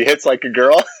news, he hits like a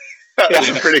girl." That was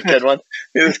a pretty good one.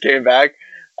 He just came back.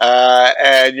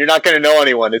 And you're not going to know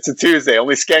anyone. It's a Tuesday.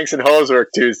 Only skanks and hoes work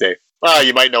Tuesday. Well,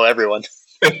 you might know everyone.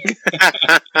 Kevin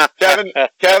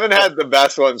had the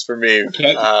best ones for me.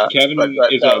 Kevin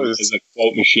is a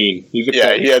quote machine. He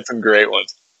had some great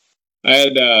ones. I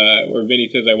had where Vinny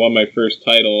says, "I won my first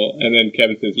title," and then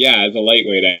Kevin says, "Yeah, as a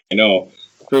lightweight, I know."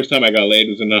 first time I got laid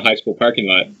was in the high school parking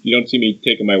lot. You don't see me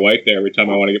taking my wife there every time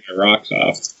I want to get my rocks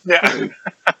off. Yeah.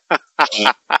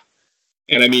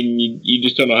 And I mean, you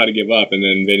just don't know how to give up. And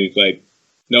then Vinny's like,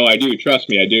 no, I do. Trust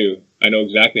me, I do. I know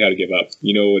exactly how to give up.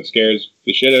 You know what scares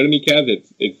the shit out of me, Kev?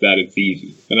 It's that it's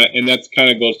easy. And that's kind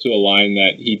of goes to a line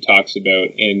that he talks about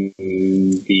in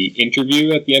the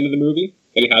interview at the end of the movie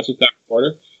that he has with that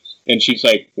reporter. And she's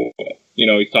like, you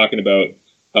know, he's talking about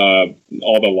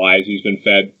all the lies he's been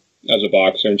fed as a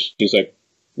boxer. And she's like,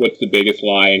 what's the biggest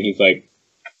lie? And he's like,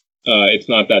 it's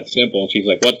not that simple. And she's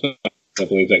like, what's not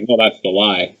simple? And he's like, well, that's the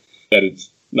lie. That it's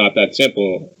not that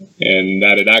simple, and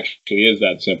that it actually is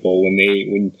that simple when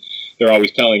they're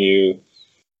always telling you,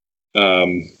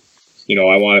 you know,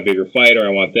 I want a bigger fight, or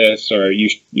I want this, or you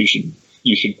should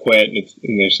quit,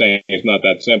 and they're saying it's not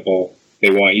that simple. They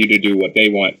want you to do what they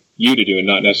want you to do, and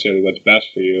not necessarily what's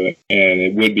best for you. And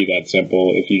it would be that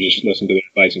simple if you just listen to their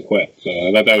advice and quit. So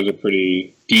I thought that was a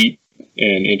pretty deep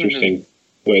and interesting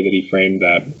way that he framed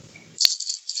that.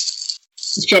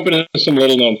 Let's jump into some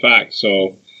little known facts.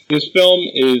 So this film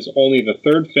is only the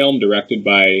third film directed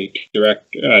by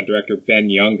director Ben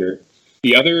Younger.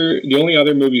 The only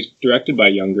other movies directed by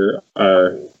Younger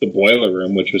are The Boiler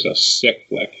Room, which was a sick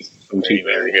flick.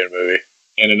 Very good movie.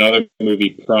 And another movie,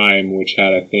 Prime, which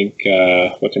had, I think,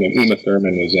 what's her name? Uma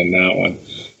Thurman was in that one.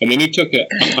 And then he took it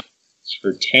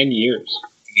for 10 years,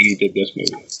 and he did this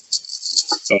movie.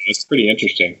 So it's pretty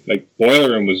interesting. Like,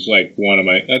 Boiler Room was like one of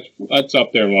my, that's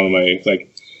up there in one of my, like,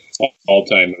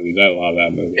 all-time movies. I love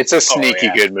that movie. It's a sneaky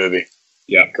good movie.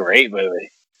 Yeah. Great movie.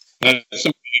 Some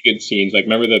really good scenes. Like,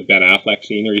 remember the Ben Affleck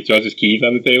scene where he throws his keys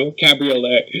on the table?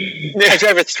 Cabriolet. Yeah, I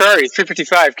drive a Ferrari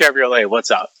 355 Cabriolet. What's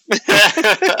up?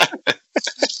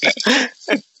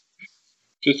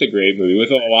 Just a great movie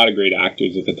with a lot of great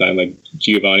actors at the time, like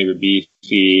Giovanni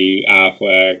Ribisi,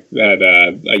 Affleck, had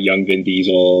a young Vin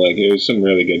Diesel. Like, it was some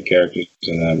really good characters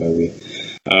in that movie.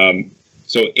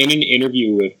 So in an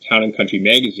interview with Town and Country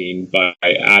magazine by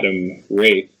Adam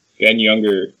Wraith, Ben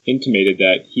Younger intimated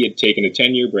that he had taken a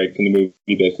 10-year break from the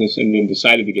movie business and then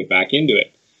decided to get back into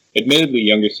it. Admittedly,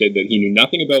 Younger said that he knew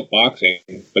nothing about boxing,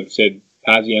 but said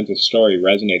Pazienza's story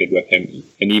resonated with him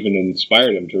and even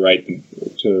inspired him to write and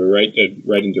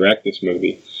direct this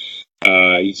movie.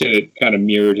 He said it kind of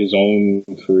mirrored his own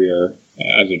career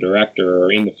as a director or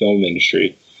in the film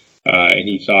industry. And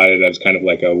he saw it as kind of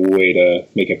like a way to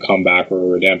make a comeback or a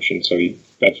redemption. So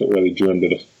that's what really drew him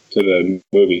to the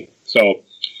movie. So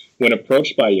when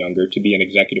approached by Younger to be an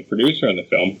executive producer on the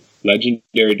film,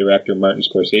 legendary director Martin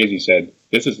Scorsese said,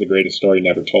 "This is the greatest story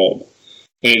never told."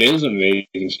 And it is an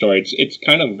amazing story. It's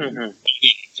kind of funny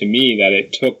to me that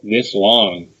it took this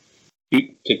long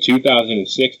to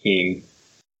 2016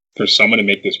 for someone to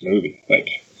make this movie.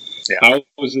 Like, how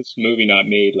was this movie not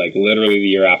made like literally the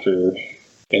year after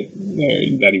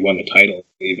that he won the title,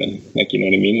 even? Like, you know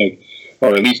what I mean? Like,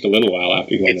 or at least a little while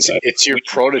after he won the title. It's your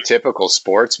prototypical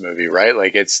sports movie, right?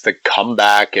 Like, it's the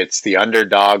comeback, it's the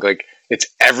underdog, like, it's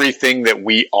everything that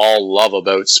we all love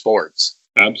about sports.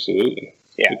 Absolutely.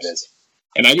 Yeah, it is.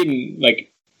 And I didn't,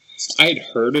 like, I had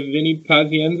heard of Vinny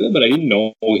Pazienza, but I didn't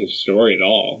know his story at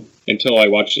all until I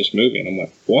watched this movie. And I'm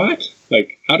like, what?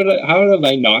 Like, how have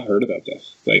I not heard about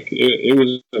this? Like, it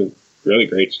was a really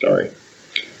great story.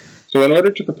 So in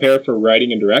order to prepare for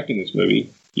writing and directing this movie,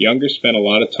 Younger spent a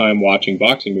lot of time watching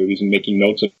boxing movies and making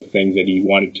notes of things that he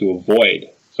wanted to avoid.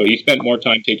 So he spent more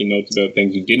time taking notes about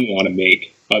things he didn't want to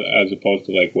make as opposed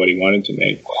to like what he wanted to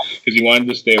make. Because he wanted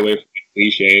to stay away from the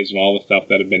cliches and all the stuff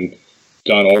that had been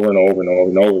done over and over and over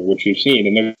and over, which we've seen.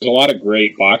 And there's a lot of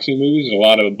great boxing movies. There's a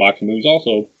lot of boxing movies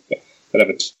also that have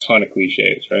a ton of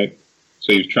cliches, right?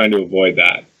 So he was trying to avoid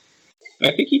that. I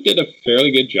think he did a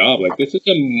fairly good job. Like, this is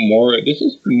more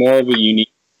of a unique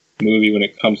movie when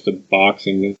it comes to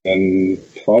boxing than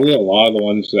probably a lot of the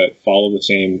ones that follow the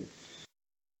same,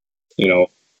 you know,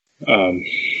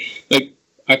 like,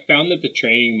 I found that the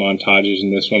training montages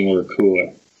in this one were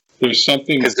cooler. There's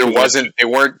something because they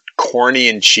weren't corny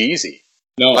and cheesy.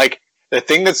 No, like the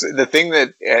thing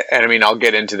that, and I mean, I'll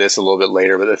get into this a little bit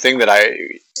later, but the thing that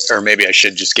or maybe I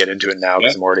should just get into it now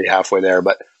because I'm already halfway there,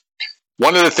 but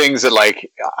one of the things that,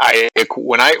 like,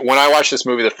 when I watched this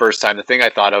movie the first time, the thing I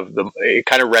thought of, it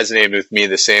kind of resonated with me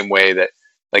the same way that,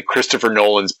 like, Christopher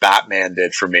Nolan's Batman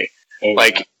did for me. Oh,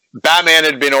 like, Batman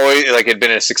had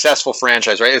been a successful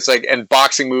franchise, right? It's like, and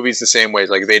boxing movies the same way.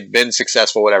 Like, they'd been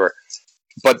successful, whatever.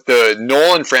 But the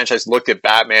Nolan franchise looked at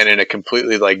Batman in a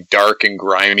completely, like, dark and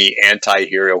grimy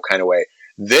anti-hero kind of way.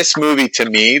 This movie, to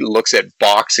me, looks at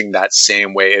boxing that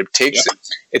same way. It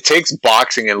takes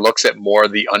boxing and looks at more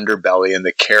of the underbelly and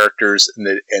the characters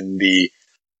and the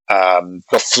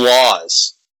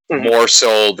flaws more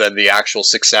so than the actual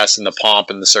success and the pomp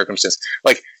and the circumstance.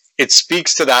 Like, it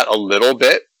speaks to that a little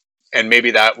bit. And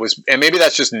maybe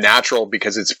that's just natural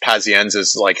because it's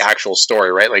Pazienza's like actual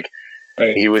story, right? Like,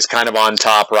 he was kind of on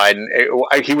top riding.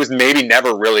 He was maybe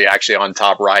never really actually on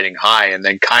top riding high, and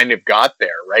then kind of got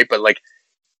there, right? But like,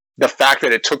 the fact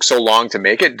that it took so long to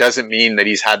make it doesn't mean that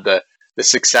he's had the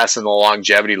success and the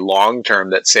longevity long term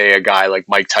that, say, a guy like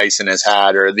Mike Tyson has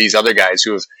had, or these other guys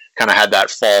who have kind of had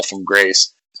that fall from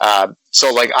grace.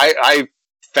 So like, I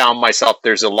found myself,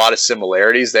 there's a lot of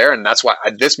similarities there, and that's why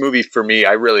this movie, for me,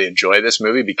 I really enjoy this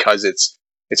movie because it's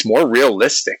more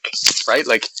realistic, right?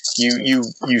 Like, you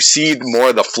see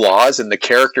more of the flaws, and the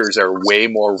characters are way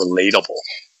more relatable.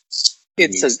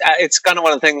 It's kind of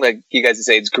one of the things, like you guys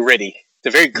say, it's gritty.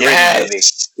 It's a very gritty movie.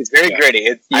 It's very gritty.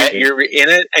 You're in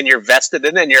it, and you're vested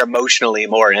in it, and you're emotionally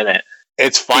more in it.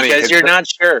 It's funny because you're not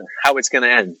sure how it's going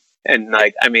to end. And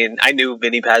like, I mean, I knew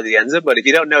Vinny Pazienza, but if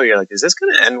you don't know, you're like, is this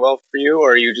going to end well for you,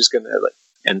 or are you just going to like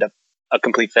end up a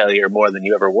complete failure more than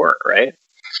you ever were, right?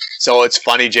 So it's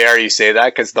funny, JR, you say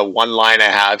that, because the one line I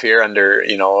have here under,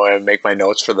 I make my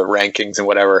notes for the rankings and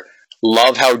whatever,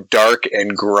 love how dark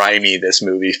and grimy this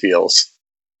movie feels.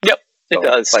 Yep, it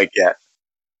does. Like, yeah.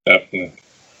 Definitely.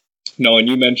 No, and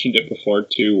you mentioned it before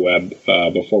too, Webb,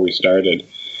 before we started,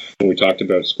 when we talked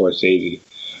about Scorsese.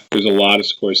 There's a lot of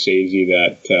Scorsese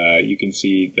that you can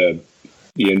see the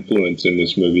influence in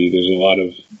this movie. There's a lot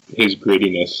of his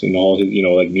grittiness and all his,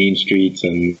 like Mean Streets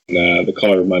and The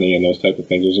Color of Money and those type of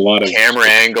things. There's a lot of camera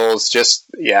angles.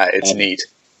 It's neat.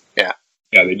 Yeah.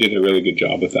 Yeah, they did a really good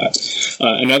job with that.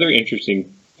 Another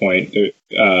interesting point,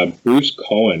 Bruce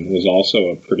Cohen was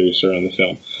also a producer on the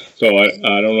film. So I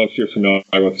don't know if you're familiar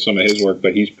with some of his work,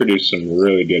 but he's produced some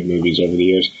really good movies over the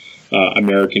years.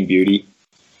 American Beauty,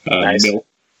 nice. Milk,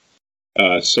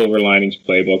 Silver Linings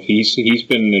Playbook. He's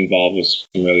been involved with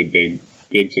some really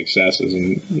big successes,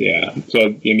 and yeah. So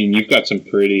I mean, you've got some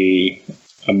pretty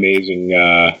amazing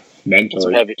mentors,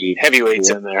 some heavyweights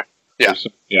in there.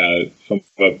 Yeah, from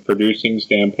a producing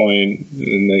standpoint,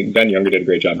 and Ben Younger did a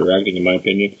great job directing, in my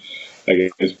opinion.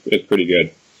 Like, it's pretty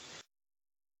good.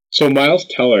 So Miles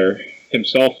Teller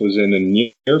himself was in a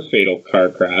near fatal car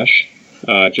crash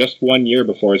just 1 year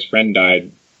before his friend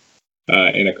died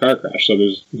in a car crash. So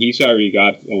he's already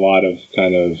got a lot of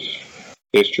kind of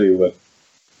history with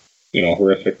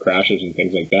horrific crashes and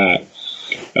things like that.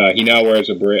 He now wears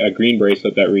a green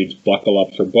bracelet that reads "Buckle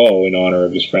Up for Bo" in honor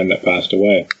of his friend that passed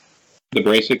away. The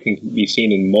bracelet can be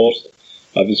seen in most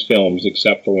of his films,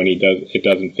 except for when it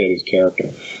doesn't fit his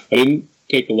character. I didn't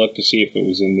take a look to see if it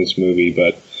was in this movie,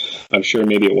 but I'm sure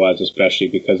maybe it was, especially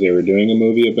because they were doing a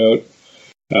movie about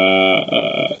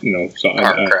an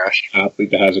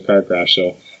athlete that has a car crash.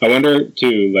 So I wonder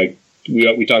too, like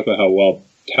we talked about how well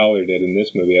Teller did in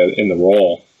this movie in the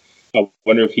role. I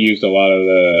wonder if he used a lot of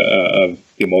the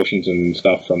emotions and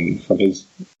stuff from his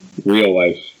real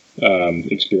life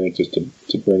experiences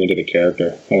to bring into the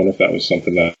character. I wonder if that was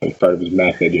something that was part of his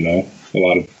method. A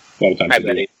lot of times. I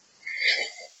bet he.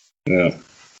 Yeah.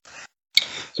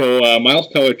 So Miles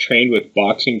Teller trained with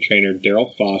boxing trainer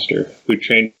Daryl Foster, who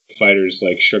trained fighters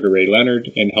like Sugar Ray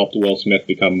Leonard and helped Will Smith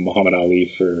become Muhammad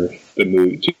Ali for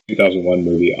the 2001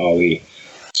 movie Ali.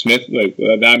 Smith, like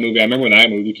that movie, I remember when that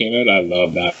movie came out, I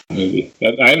loved that movie.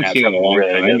 I haven't seen it in a long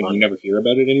time, and you never hear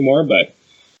about it anymore, but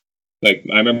like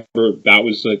I remember that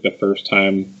was like the first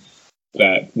time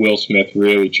that Will Smith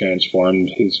really transformed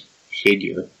his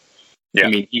figure. Yeah. I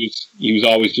mean, he was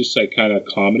always just like kind of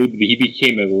comedy, but he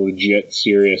became a legit,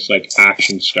 serious like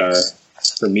action star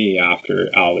for me after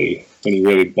Ali, when he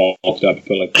really bulked up,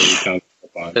 put like 30 pounds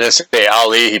on. And say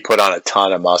Ali, he put on a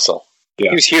ton of muscle. Yeah,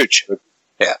 he was huge.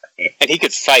 Yeah, and he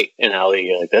could fight in Ali.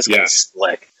 You're like, this guy's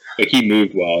slick. Like he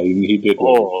moved well. He did.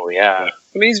 Oh yeah.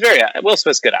 I mean, he's Will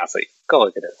Smith's a good athlete. Go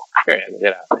look at it. Very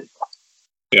good athlete.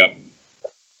 Yeah.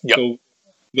 Yep. So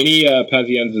Vinny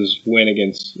Pazienza's win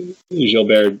against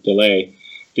Gilbert Delay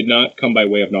did not come by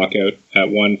way of knockout at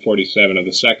 1:47 of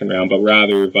the second round, but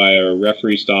rather via a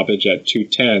referee stoppage at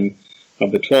 2:10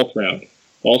 of the 12th round.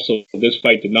 Also, this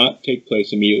fight did not take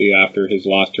place immediately after his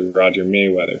loss to Roger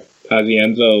Mayweather.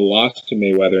 Pazienza lost to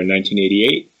Mayweather in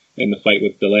 1988, and the fight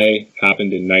with Delay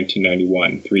happened in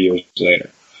 1991, 3 years later.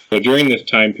 So during this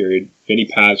time period, Vinny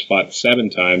Paz fought 7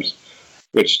 times,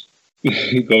 which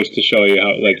goes to show you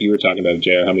how, like you were talking about,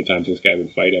 JR, how many times this guy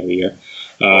would fight every year.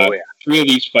 3 of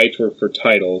these fights were for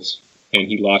titles, and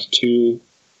he lost 2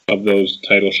 of those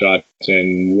title shots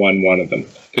and won 1 of them.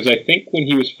 Because I think when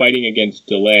he was fighting against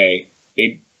Delay,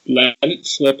 they let it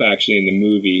slip actually in the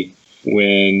movie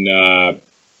when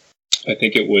I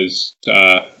think it was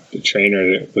the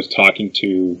trainer that was talking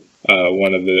to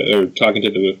talking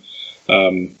to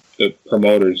the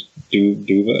promoters, Duva,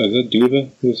 is it Duva?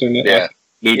 Who's their name? Yeah.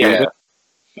 Lou Yeah.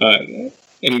 Duva.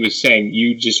 And he was saying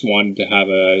you just wanted to have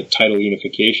a title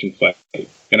unification fight,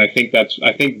 and I think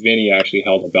Vinny actually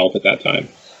held a belt at that time.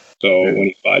 So when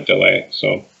he fought Delay,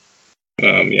 so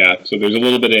so there's a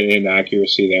little bit of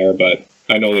inaccuracy there, but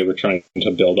I know they were trying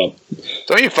to build up.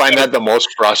 Don't you find that the most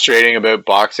frustrating about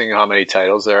boxing? How many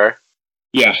titles there are?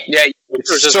 Yeah,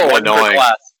 it's just so annoying.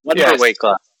 One per weight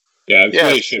class. Yeah, that's the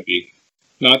way it should be.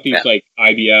 Not these like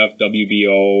IBF,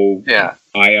 WBO,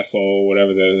 IFO,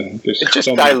 whatever. It just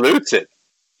dilutes it.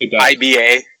 It does.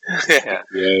 IBA.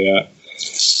 Yeah.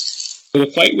 So the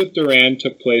fight with Duran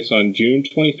took place on June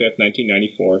 25th,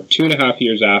 1994, 2.5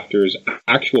 years after his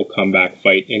actual comeback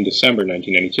fight in December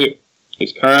 1992.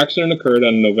 His car accident occurred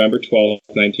on November 12th,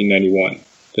 1991.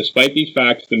 Despite these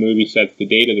facts, the movie sets the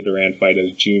date of the Duran fight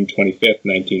as June 25th,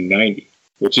 1990,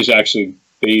 which is actually,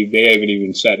 they haven't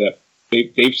even set it.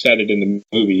 They've said it in the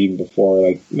movie even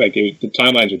before. The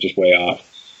timelines are just way off.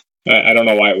 I don't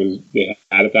know why they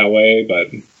had it that way, but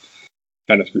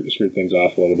kind of screwed things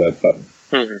off a little bit. But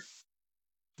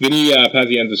Vinny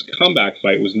Pazienza's comeback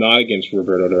fight was not against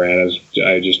Roberto Duran, as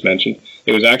I just mentioned.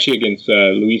 It was actually against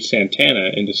Luis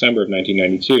Santana in December of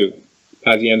 1992.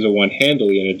 Pazienza won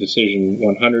handily in a decision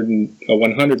 100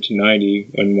 to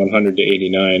 90 and 100 to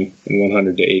 89 and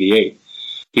 100 to 88.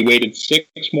 He waited 6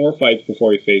 more fights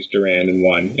before he faced Duran and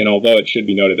won. And although it should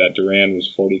be noted that Duran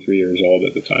was 43 years old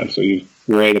at the time, so he was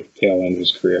right at the tail end of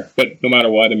his career. But no matter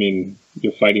what, I mean,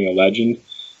 you're fighting a legend.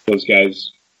 Those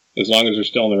guys, as long as they're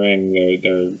still in the ring,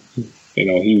 they're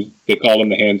they call them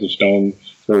the Hands of Stone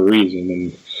for a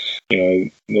reason.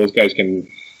 And those guys can,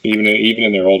 even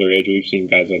in their older age, we've seen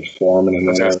guys like Foreman and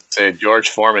I was gonna say George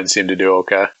Foreman seemed to do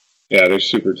okay. Yeah, they're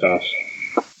super tough.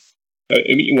 I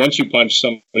mean, once you punch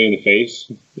somebody in the face,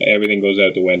 everything goes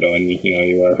out the window, and you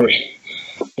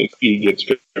get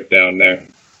stripped down there.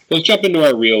 Let's jump into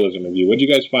our realism review. What did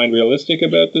you guys find realistic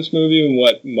about this movie, and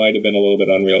what might have been a little bit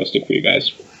unrealistic for you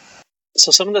guys?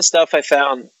 So some of the stuff I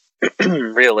found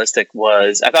realistic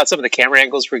was, I thought some of the camera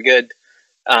angles were good.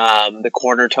 The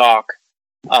corner talk,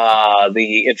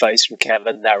 the advice from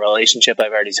Kevin, that relationship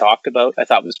I've already talked about, I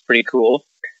thought was pretty cool.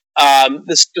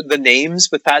 The names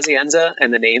with Pazienza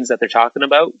and the names that they're talking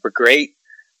about were great.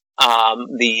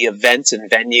 The events and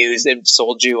venues, they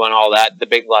sold you on all that. The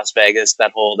big Las Vegas,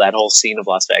 that whole scene of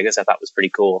Las Vegas, I thought was pretty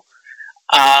cool.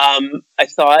 I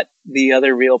thought the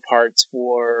other real parts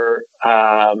were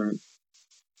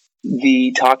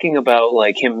the talking about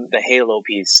the Halo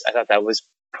piece. I thought that was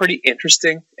pretty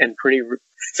interesting and pretty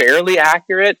fairly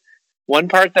accurate. One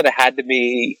part that had to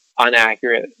be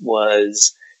inaccurate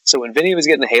was, so when Vinny was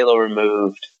getting the halo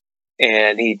removed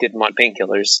and he didn't want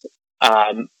painkillers,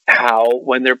 how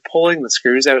when they're pulling the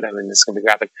screws out, I mean, this is going to be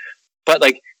graphic, but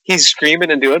he's screaming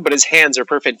and doing, but his hands are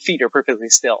feet are perfectly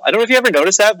still. I don't know if you ever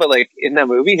noticed that, but in that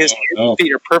movie, his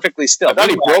feet are perfectly still. I thought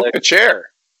he broke the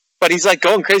chair. But he's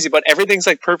going crazy, but everything's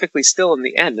perfectly still in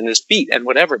the end, and his feet and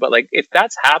whatever. But if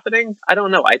that's happening, I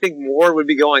don't know. I think more would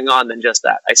be going on than just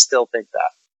that. I still think that.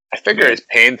 I figure his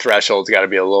pain threshold's got to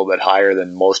be a little bit higher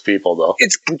than most people, though.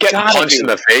 It's getting punched in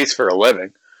the face for a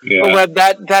living. Yeah. Well,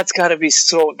 that's got to be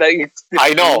so.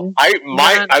 I know. I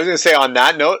was going to say on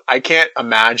that note, I can't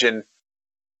imagine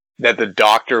that the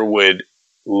doctor would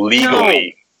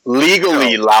legally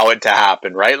allow it to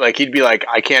happen, right? He'd be like,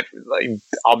 I can't.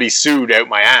 I'll be sued out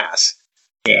my ass.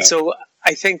 Yeah. So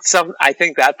I think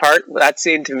that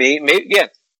scene to me,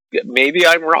 maybe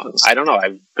I'm wrong. I don't know.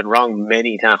 I've been wrong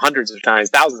many times, hundreds of times,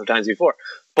 thousands of times before.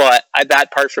 But that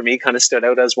part for me kind of stood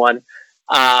out as one.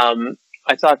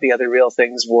 I thought the other real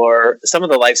things were some of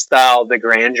the lifestyle, the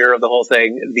grandeur of the whole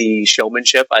thing, the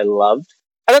showmanship I loved.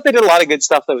 I thought they did a lot of good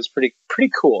stuff that was pretty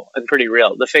cool and pretty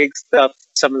real. The fake stuff,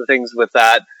 some of the things with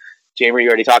that, Jamer, you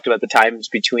already talked about the times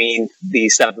between the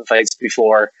 7 fights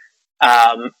before.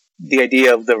 The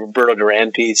idea of the Roberto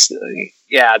Duran piece,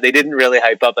 they didn't really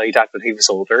hype up that he talked about he was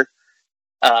older.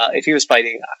 If he was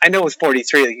fighting, I know with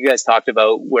 43, you guys talked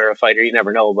about where a fighter, you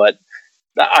never know, but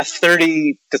a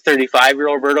 30 to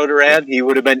 35-year-old Roberto Duran, he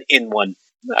would have been in one.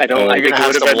 I think he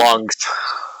would have been lungs.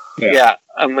 Yeah,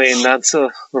 I mean,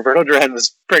 Roberto Duran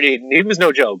was he was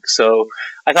no joke. So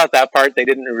I thought that part, they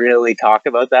didn't really talk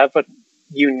about that, but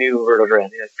you knew Roberto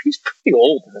Duran. He's pretty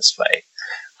old in this fight.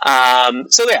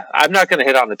 So yeah, I'm not going to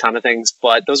hit on a ton of things,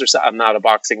 but I'm not a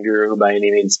boxing guru by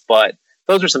any means, but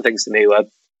those are some things to me, Webb.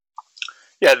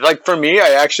 Yeah, for me,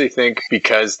 I actually think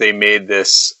because they made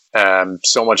this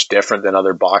so much different than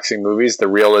other boxing movies, the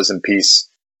realism piece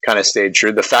kind of stayed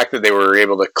true. The fact that they were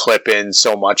able to clip in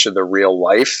so much of the real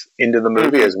life into the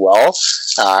movie as well,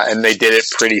 and they did it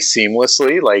pretty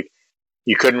seamlessly.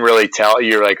 you couldn't really tell.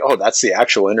 You're like, oh, that's the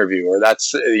actual interview, or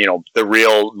that's, the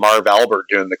real Marv Albert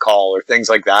doing the call, or things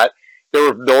like that.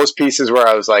 There were those pieces where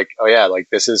I was like, oh yeah, like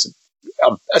this is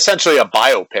essentially a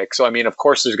biopic. So, I mean, of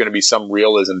course there's going to be some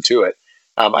realism to it.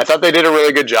 I thought they did a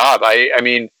really good job. I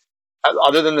mean,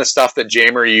 other than the stuff that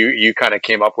Jamer, you kind of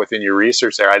came up with in your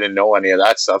research there, I didn't know any of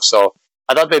that stuff. So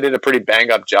I thought they did a pretty bang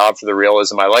up job for the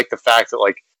realism. I like the fact that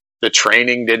like the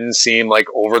training didn't seem like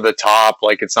over the top.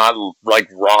 Like it's not like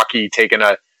Rocky taking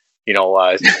a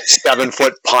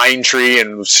 7-foot pine tree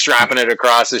and strapping it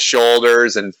across his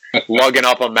shoulders and lugging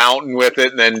up a mountain with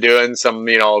it and then doing some,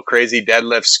 crazy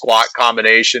deadlift squat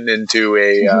combination into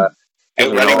a,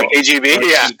 and running the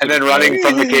KGB, and then running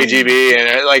from the KGB, and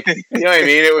you know what I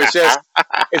mean. It was just,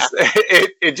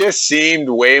 it just seemed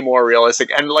way more realistic.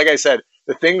 And like I said,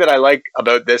 the thing that I like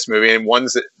about this movie, and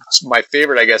ones that my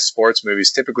favorite, I guess, sports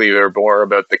movies typically are more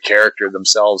about the character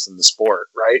themselves than the sport,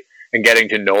 right? And getting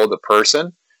to know the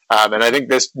person. And I think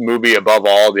this movie, above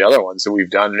all the other ones that we've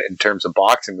done in terms of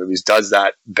boxing movies, does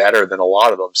that better than a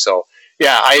lot of them. So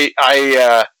yeah,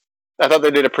 I thought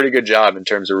they did a pretty good job in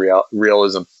terms of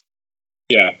realism.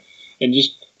 Yeah, and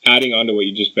just adding on to what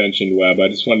you just mentioned, Webb, I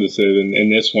just wanted to say in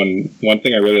this one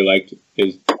thing I really liked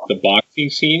is the boxing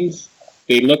scenes.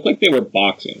 They look like they were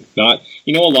boxing, not,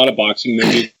 a lot of boxing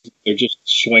movies, they're just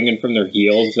swinging from their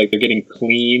heels, like they're getting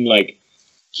clean, like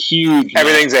huge.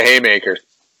 Everything's a haymaker.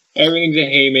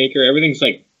 Everything's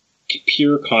like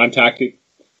pure contact,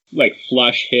 like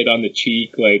flush hit on the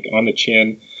cheek, like on the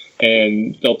chin.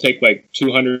 And they'll take like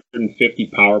 250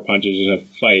 power punches in a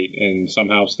fight and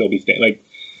somehow still be like,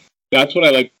 that's what I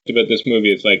liked about this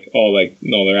movie. It's like, oh, like,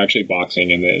 no, they're actually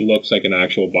boxing and it looks like an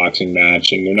actual boxing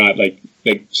match, and they're not like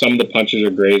some of the punches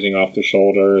are grazing off the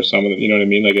shoulder, or some of the, you know what I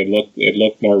mean? Like it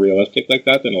looked more realistic like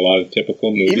that than a lot of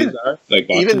typical movies are. Like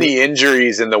even the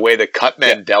injuries and the way the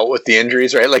Cutman dealt with the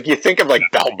injuries, right? Like you think of like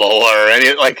Balboa or any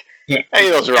of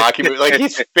those Rocky movies, like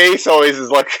his face always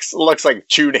looks like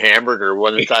chewed hamburger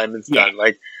when the time it's done.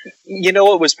 Like,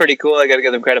 what was pretty cool, I got to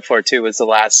give them credit for too, was the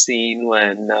last scene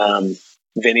when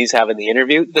Vinny's having the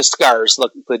interview. The scars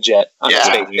look legit on his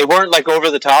face. They weren't like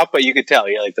over the top, but you could tell,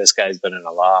 like, this guy's been in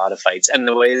a lot of fights, and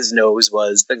the way his nose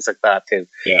was, things like that too.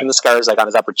 Yeah. And the scars like on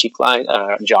his upper cheek line,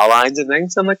 jaw lines and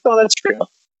things. I'm like, oh, that's real.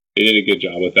 They did a good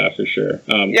job with that for sure.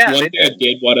 One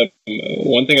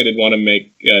thing I did want to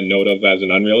make a note of as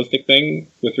an unrealistic thing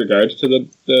with regards to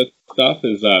the stuff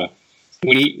is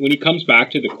when he comes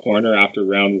back to the corner after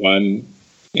round one,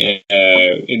 and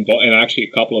actually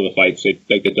a couple of the fights, like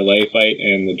the Delay fight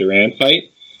and the Duran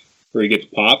fight, where he gets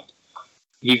popped,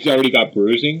 he's already got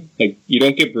bruising. Like, you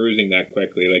don't get bruising that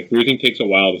quickly. Like, bruising takes a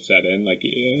while to set in. Like,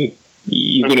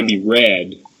 you're going to be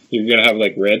red. You're going to have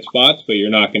like red spots, but you're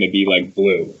not going to be like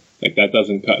blue. Like, that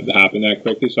doesn't happen that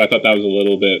quickly. So I thought that was a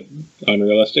little bit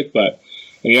unrealistic. And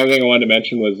the other thing I wanted to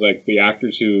mention was like the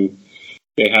actors who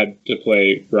they had to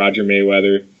play Roger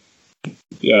Mayweather,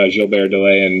 Gilbert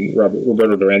Delay, and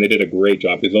Roberto Duran. They did a great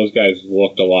job because those guys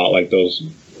looked a lot like those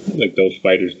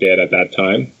fighters did at that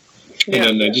time. Yeah.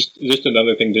 And then just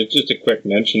another thing, just a quick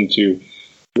mention to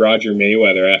Roger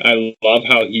Mayweather. I love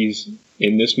how he's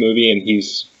in this movie, and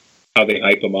how they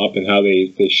hype him up and how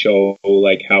they show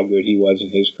like how good he was in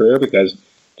his career, because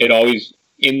it always,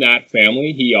 in that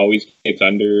family, he always gets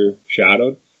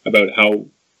undershadowed about how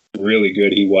really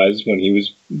good he was when he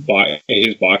was in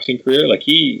his boxing career. Like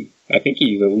I think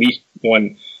he at least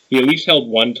held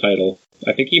one title.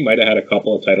 I think he might have had a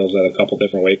couple of titles at a couple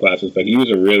different weight classes, but he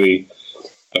was a really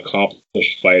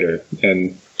accomplished fighter.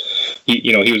 And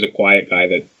he was a quiet guy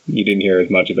that you didn't hear as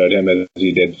much about him as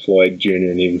you did Floyd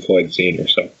Jr. and even Floyd Sr.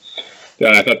 So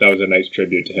I thought that was a nice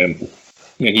tribute to him.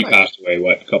 And he passed away,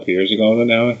 a couple years ago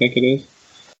now, I think it is.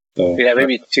 So, yeah,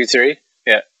 maybe 2-3.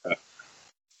 Yeah.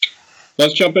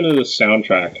 Let's jump into the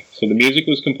soundtrack. So the music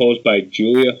was composed by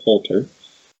Julia Holter.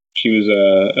 She was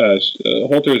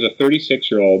Holter is a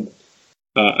 36-year-old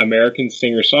American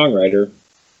singer-songwriter,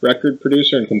 record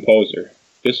producer, and composer.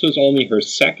 This was only her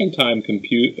second time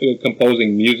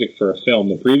composing music for a film.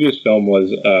 The previous film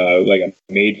was like a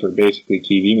made-for-basically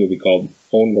TV movie called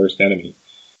Own Worst Enemy.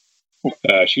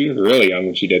 She was really young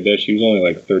when she did this. She was only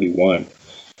like 31.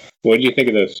 What did you think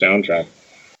of the soundtrack?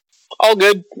 All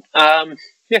good.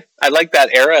 Yeah, I like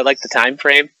that era. I like the time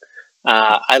frame.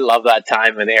 I love that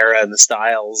time and era and the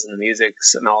styles and the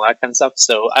musics and all that kind of stuff.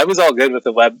 So I was all good with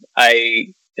the web.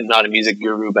 I am not a music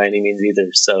guru by any means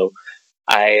either. So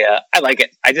I like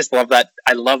it. I just love that.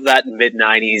 I love that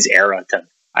mid-90s era.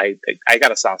 I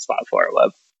got a soft spot for it,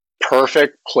 Web.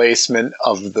 Perfect placement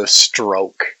of the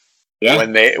stroke. Yeah.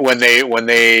 When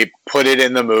they put it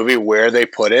in the movie where they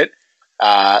put it,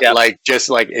 Like just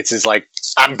like it's just like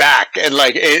I'm back, and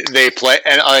like they play,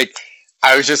 and like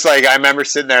I was just like I remember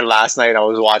sitting there last night. I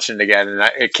was watching it again, and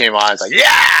it came on. It's like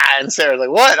and Sarah's like,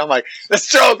 "What?" I'm like, "That's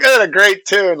so good, a great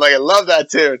tune." Like I love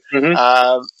that tune.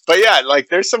 Mm-hmm. But yeah, like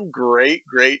there's some great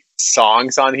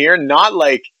songs on here. Not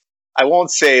like I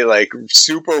won't say like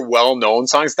super well known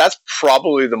songs. That's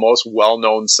probably the most well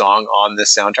known song on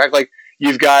this soundtrack. Like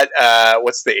you've got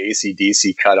what's the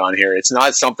AC/DC cut on here? It's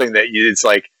not something that it's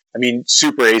like. I mean,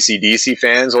 super AC/DC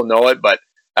fans will know it, but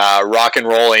Rock and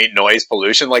Roll Ain't Noise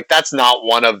Pollution. Like that's not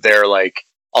one of their like.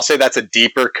 I'll say that's a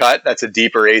deeper cut. That's a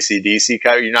deeper AC/DC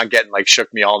cut. You're not getting like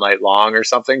Shook Me All Night Long or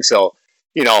something. So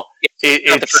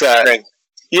it's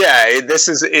this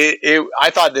is it. I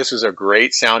thought this was a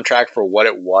great soundtrack for what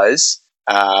it was.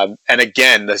 And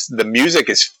again, the music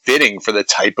is fitting for the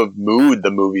type of mood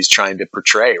the movie's trying to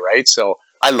portray. Right. So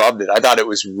I loved it. I thought it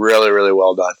was really, really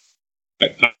well done.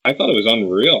 I thought it was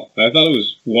unreal. I thought it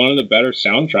was one of the better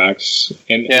soundtracks,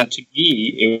 and to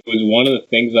me, it was one of the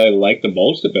things I liked the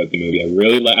most about the movie.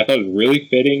 I thought it was really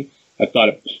fitting. I thought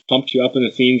it pumped you up in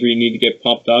the scenes where you need to get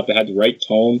pumped up. It had the right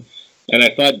tone, and I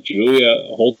thought Julia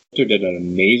Holter did an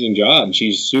amazing job.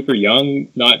 She's super young.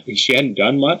 She hadn't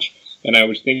done much, and I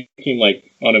was thinking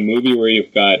like on a movie where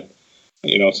you've got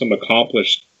some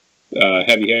accomplished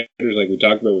heavy hitters like we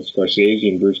talked about with Scorsese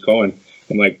and Bruce Cohen.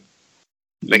 I'm like.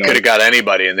 They could have got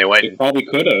anybody, and they went. They probably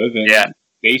could have, and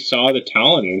they saw the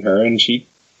talent in her, and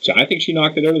I think she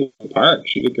knocked it out of the park.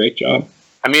 She did a great job.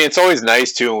 I mean, it's always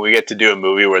nice too when we get to do a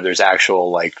movie where there's actual,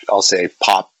 like, I'll say,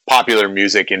 popular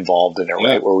music involved in it,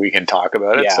 right? Where we can talk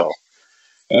about it. So,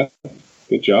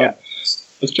 good job. Yeah.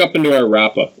 Let's jump into our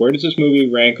wrap up. Where does this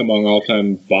movie rank among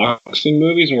all-time boxing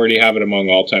movies, and where do you have it among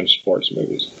all-time sports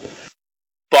movies?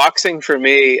 Boxing for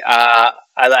me,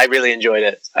 I really enjoyed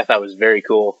it. I thought it was very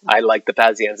cool. I like the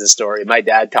Pazienza story. My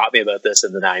dad taught me about this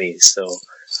in the 90s, so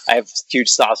I have a huge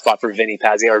soft spot for Vinny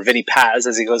Pazienza, or Vinny Paz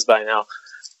as he goes by now.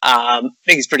 I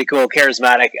think he's pretty cool,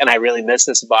 charismatic, and I really miss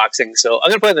this boxing. So I'm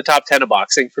going to put it in the top 10 of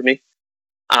boxing for me.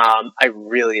 I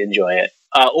really enjoy it.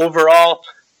 Overall,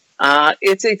 I'd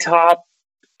say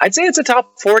it's a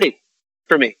top 40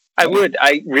 for me.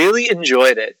 I really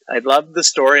enjoyed it. I loved the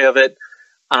story of it.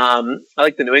 I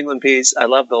like the New England piece. I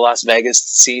love the Las Vegas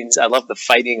scenes. I love the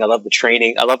fighting. I love the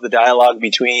training. I love the dialogue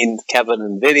between Kevin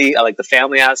and Vinny. I like the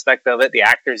family aspect of it, the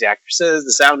actors, the actresses,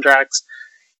 the soundtracks.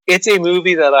 It's a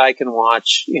movie that I can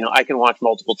watch, I can watch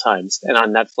multiple times. And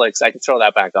on Netflix, I can throw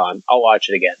that back on. I'll watch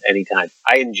it again anytime.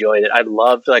 I enjoyed it. I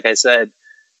loved, like I said,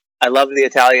 I loved the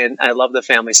Italian. I loved the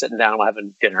family sitting down and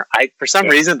having dinner. For some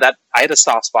reason, that I had a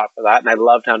soft spot for that. And I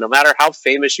loved how no matter how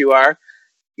famous you are,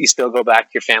 you still go back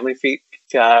to your family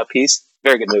piece.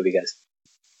 Very good movie, guys.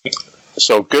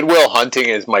 So Good Will Hunting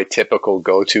is my typical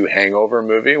go-to hangover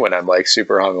movie when I'm like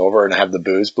super hungover and I have the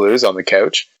booze blues on the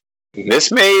couch.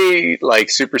 This may like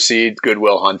supersede Good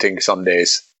Will Hunting some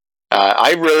days.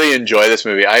 I really enjoy this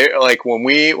movie. I like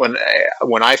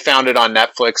when I found it on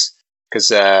Netflix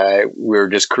because we were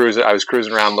just cruising. I was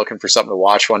cruising around looking for something to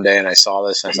watch one day, and I saw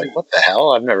this, and I was like, "What the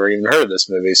hell? I've never even heard of this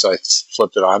movie." So I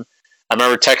flipped it on. I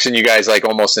remember texting you guys like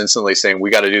almost instantly saying, "We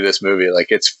got to do this movie.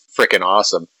 Like it's freaking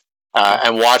awesome."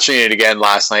 And watching it again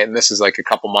last night, and this is like a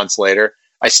couple months later,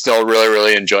 I still really,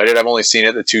 really enjoyed it. I've only seen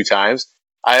it the 2 times.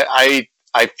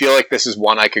 I feel like this is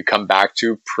one I could come back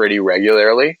to pretty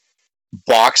regularly.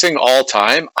 Boxing all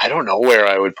time, I don't know where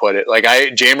I would put it. Like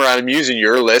Jamer, I'm using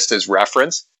your list as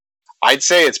reference. I'd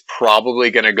say it's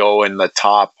probably going to go in the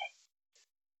top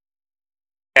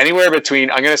anywhere between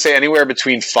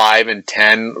 5 and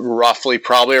 10, roughly,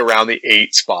 probably around the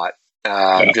 8 spot.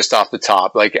 Just off the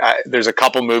top, like there's a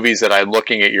couple movies that I'm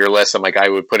looking at your list. I'm like, I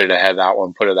would put it ahead of that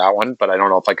one, but I don't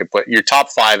know if I could put your top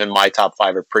 5 and my top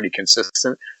 5 are pretty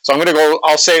consistent. So I'm going to go,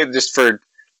 I'll say just for,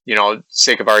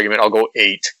 sake of argument, I'll go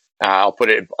 8. I'll put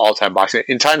it all time boxing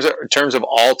in terms of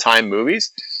all time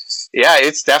movies. Yeah,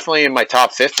 it's definitely in my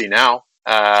top 50 now.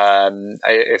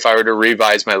 If I were to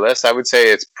revise my list, I would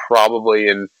say it's probably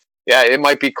in, it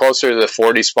might be closer to the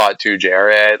 40 spot too,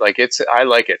 Jared. Like I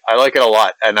like it. I like it a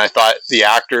lot. And I thought the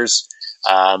actors,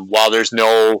 while there's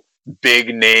no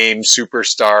big name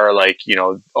superstar, like,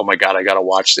 oh my God, I got to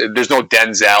watch it. There's no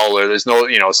Denzel or there's no,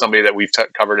 somebody that we've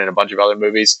covered in a bunch of other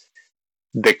movies.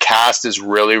 The cast is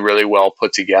really, really well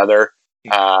put together.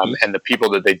 And the people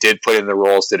that they did put in the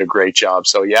roles did a great job.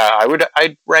 So yeah,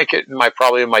 I'd rank it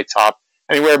probably in my top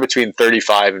anywhere between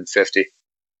 35 and 50.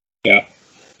 Yeah.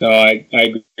 No, I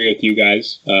agree with you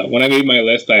guys. When I made my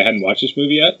list, I hadn't watched this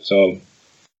movie yet, so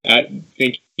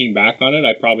thinking back on it,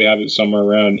 I probably have it somewhere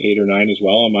around 8 or 9 as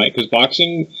well on because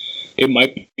boxing, it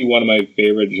might be one of my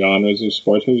favorite genres of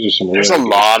sports movies. There's a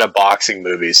lot of boxing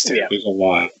movies too. Yeah. There's a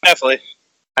lot. Definitely.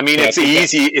 I mean,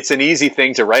 it's an easy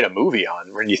thing to write a movie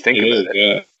on when you think about it.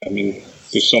 Yeah, I mean,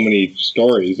 there's so many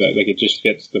stories that like it just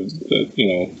fits the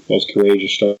those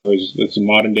courageous stories. It's a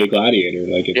modern day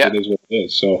Gladiator. Like it is what it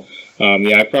is. So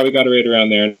I probably got it right around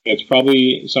there. It's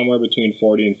probably somewhere between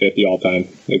 40 and 50 all time.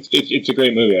 It's a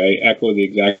great movie. I echo the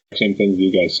exact same things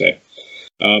you guys say.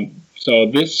 So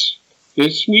this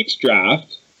week's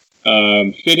draft,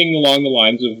 fitting along the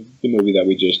lines of the movie that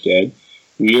we just did,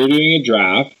 we are doing a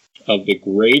draft of the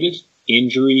greatest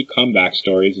injury comeback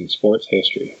stories in sports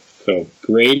history. So,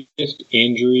 greatest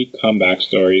injury comeback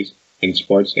stories in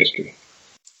sports history.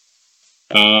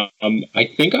 I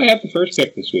think I have the first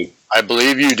pick this week. I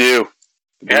believe you do.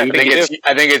 Yeah, I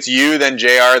think it's you, then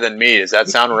JR, then me. Does that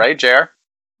sound right, JR?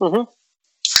 Mm-hmm.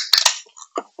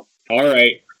 All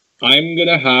right. I'm going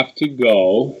to have to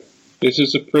go. This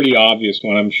is a pretty obvious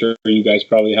one. I'm sure you guys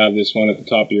probably have this one at the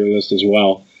top of your list as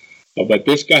well. But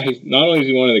this guy, not only is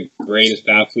he one of the greatest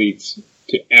athletes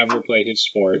to ever play his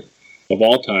sport of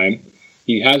all time,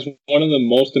 he has one of the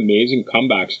most amazing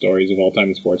comeback stories of all time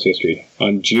in sports history.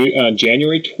 On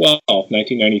January 12th,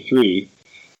 1993,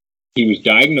 he was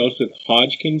diagnosed with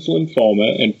Hodgkin's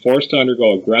lymphoma and forced to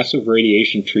undergo aggressive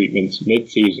radiation treatments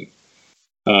mid-season.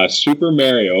 Super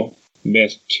Mario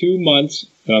missed 2 months,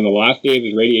 and on the last day of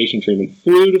his radiation treatment,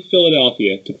 flew to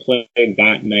Philadelphia to play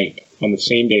that night, on the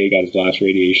same day he got his last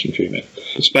radiation treatment.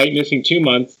 Despite missing 2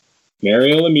 months,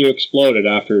 Mario Lemieux exploded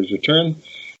after his return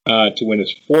to win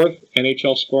his 4th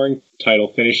NHL scoring title,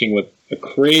 finishing with a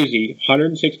crazy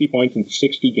 160 points in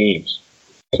 60 games.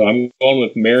 So I'm going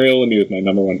with Mario Lemieux with my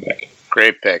number one pick.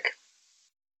 Great pick.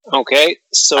 Okay,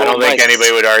 so I don't think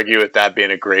anybody would argue with that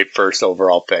being a great first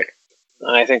overall pick.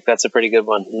 I think that's a pretty good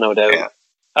one, no doubt. Yeah.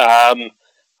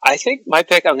 I think my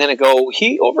pick, I'm going to go,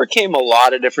 he overcame a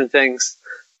lot of different things.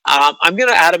 I'm going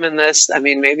to add him in this. I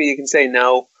mean, maybe you can say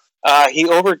no. He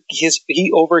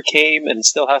overcame and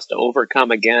still has to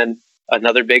overcome again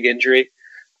another big injury.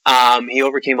 He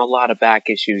overcame a lot of back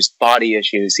issues, body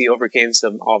issues. He overcame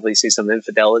some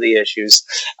infidelity issues.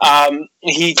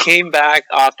 He came back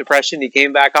off depression. He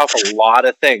came back off a lot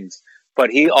of things, but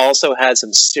he also had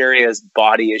some serious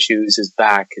body issues. His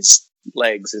back, his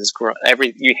legs, his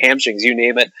hamstrings, you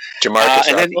name it.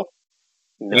 Jamarcus Russell?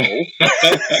 No.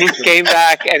 He came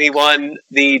back and he won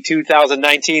the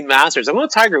 2019 Masters. I'm going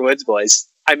Tiger Woods, boys.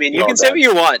 I mean, you can say what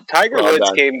you want. Tiger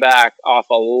Woods came back off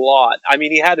a lot. I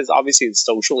mean, he had his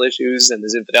social issues and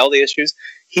his infidelity issues.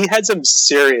 He had some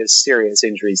serious, serious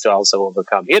injuries to also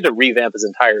overcome. He had to revamp his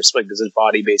entire swing because his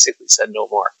body basically said no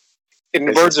more. In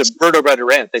the words of Berto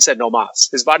Berturant, they said no mas.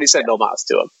 His body said no mas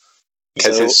to him.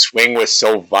 Because his swing was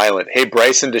so violent. Hey,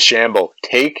 Bryson DeChambeau,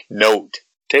 take note.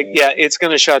 It's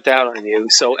going to shut down on you.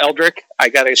 So, Eldrick, I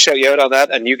got to shout you out on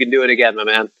that, and you can do it again, my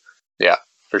man. Yeah,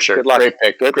 for sure. Good luck. Great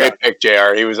pick. Great pick,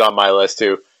 JR. He was on my list,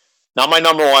 too. Not my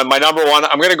number one. My number one,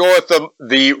 I'm going to go with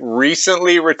the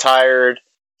recently retired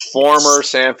former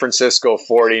San Francisco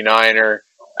 49er,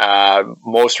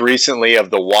 most recently of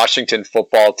the Washington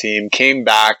football team, came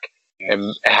back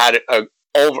and had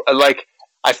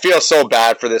I feel so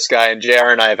bad for this guy, and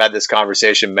JR and I have had this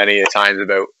conversation many a times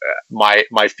about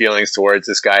my feelings towards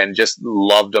this guy, and just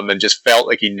loved him and just felt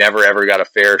like he never ever got a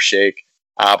fair shake.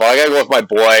 But I got to go with my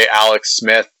boy, Alex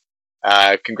Smith.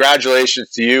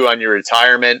 Congratulations to you on your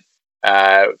retirement.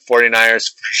 49ers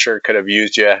for sure could have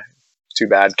used you. Too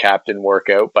bad Cap didn't work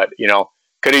out, but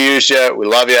could have used you. We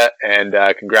love you, and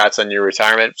congrats on your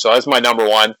retirement. So that's my number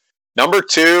one. Number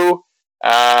two,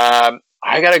 I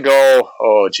got to go.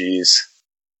 Oh, geez.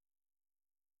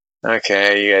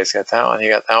 Okay, you guys got that one.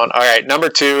 You got that one. All right, number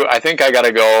two, I think I got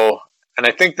to go, and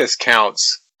I think this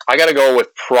counts. I got to go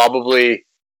with probably,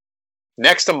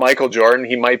 next to Michael Jordan,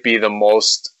 he might be the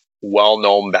most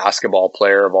well-known basketball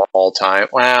player of all time.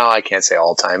 Well, I can't say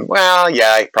all time. Well,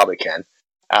 yeah, I probably can.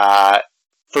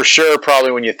 For sure,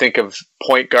 probably when you think of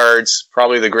point guards,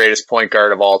 probably the greatest point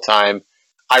guard of all time.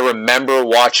 I remember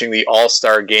watching the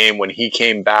All-Star game when he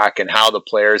came back and how the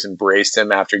players embraced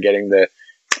him after getting the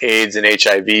AIDS and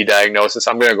HIV diagnosis.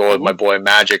 I'm going to go with my boy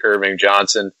Magic Irving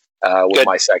Johnson with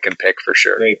my second pick for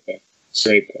sure. Great pick.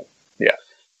 Yeah.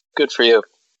 Good for you.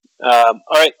 All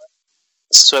right.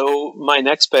 So my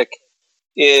next pick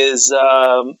is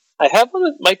I have one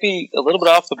that might be a little bit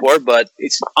off the board, but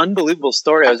it's an unbelievable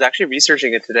story. I was actually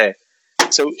researching it today.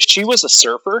 So she was a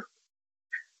surfer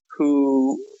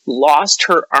who lost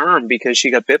her arm because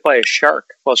she got bit by a shark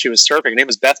while she was surfing. Her name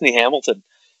was Bethany Hamilton.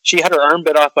 She had her arm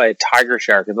bit off by a tiger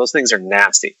shark, and those things are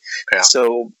nasty. Yeah.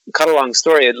 So, cut a long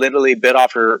story, it literally bit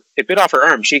off her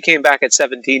arm. She came back at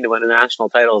 17 to win a national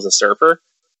title as a surfer.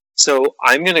 So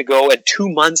I'm going to go, and 2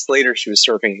 months later, she was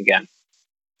surfing again.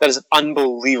 That is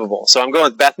unbelievable. So I'm going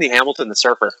with Bethany Hamilton, the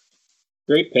surfer.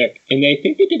 Great pick. And I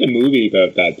think they did a movie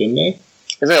about that, didn't they?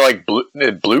 Isn't it like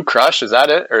Blue Crush? Is that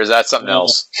it? Or is that something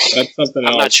else? That's something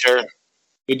else. I'm not sure.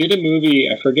 They did a movie,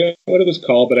 I forget what it was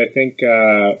called, but I think,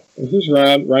 who's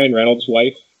Ryan Reynolds'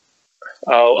 wife?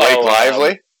 Blake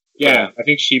Lively? Yeah, I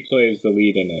think she plays the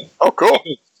lead in it. Oh, cool.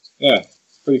 Yeah,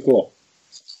 pretty cool.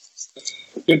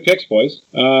 Good picks, boys.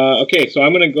 Okay, so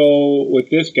I'm going to go with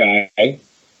this guy.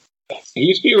 He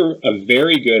used to be a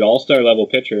very good all-star level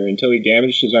pitcher until he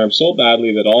damaged his arm so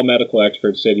badly that all medical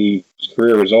experts said his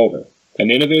career was over.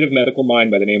 An innovative medical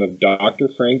mind by the name of Dr.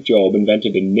 Frank Jobe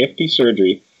invented a nifty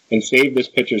surgery and saved this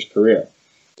pitcher's career.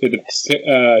 The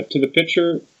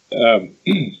pitcher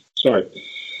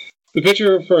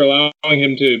for allowing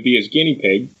him to be his guinea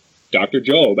pig, Dr.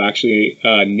 Jobe actually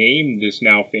named this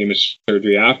now famous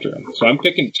surgery after him. So I'm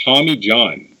picking Tommy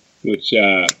John, which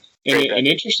an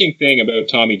interesting thing about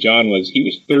Tommy John was he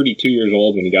was 32 years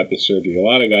old when he got this surgery. A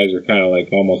lot of guys are kind of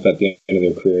like almost at the end of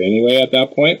their career anyway at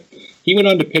that point. He went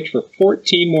on to pitch for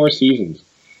 14 more seasons,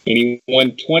 and he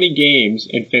won 20 games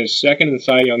and finished second in the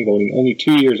Cy Young voting only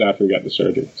 2 years after he got the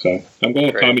surgery. So I'm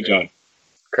going with Tommy John.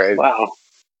 Crazy. Wow.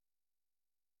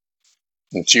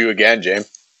 It's you again, James.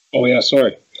 Oh, yeah,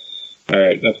 sorry. All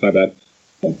right, that's my bad.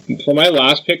 For my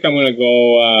last pick, I'm going to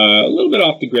go a little bit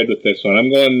off the grid with this one.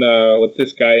 I'm going with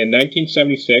this guy in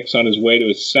 1976 on his way to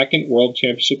his second World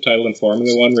Championship title in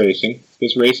Formula One racing.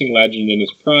 This racing legend in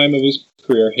his prime of his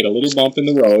career hit a little bump in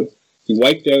the road. He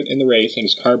wiped out in the race and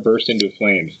his car burst into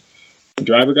flames. The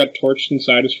driver got torched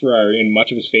inside his Ferrari and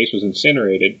much of his face was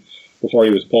incinerated before he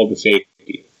was pulled to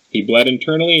safety. He bled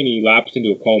internally and he lapsed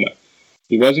into a coma.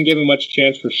 He wasn't given much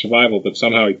chance for survival, but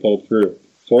somehow he pulled through.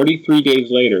 43 days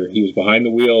later, he was behind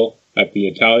the wheel at the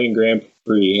Italian Grand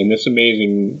Prix, and this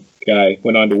amazing guy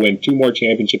went on to win 2 more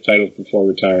championship titles before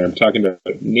retiring. I'm talking about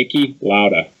Niki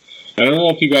Lauda. I don't know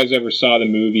if you guys ever saw the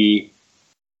movie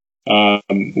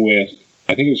with,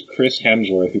 I think it was Chris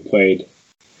Hemsworth who played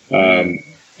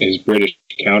his British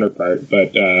counterpart,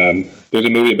 but there's a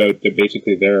movie about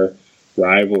basically their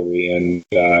rivalry, and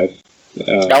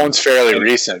that one's fairly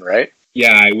recent, right?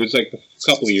 Yeah, it was like a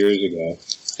couple of years ago.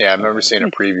 Yeah, I remember seeing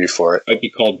a preview for it. It might be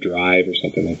called Drive or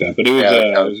something like that, but it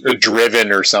was, or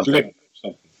Driven or something. Driven or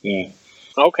something. Yeah.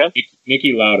 Okay.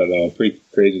 Niki Lauda, though, pretty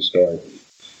crazy story.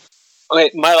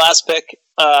 Okay, my last pick.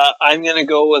 I'm going to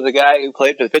go with a guy who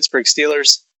played for the Pittsburgh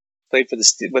Steelers, played for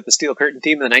with the Steel Curtain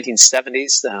team in the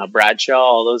 1970s. Bradshaw,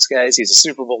 all those guys. He's a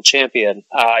Super Bowl champion.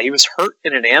 He was hurt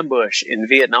in an ambush in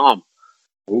Vietnam.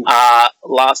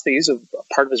 Lost the use of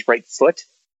part of his right foot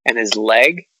and his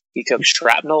leg. He took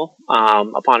shrapnel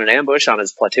upon an ambush on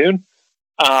his platoon.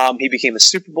 He became a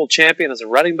Super Bowl champion as a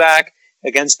running back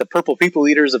against the Purple People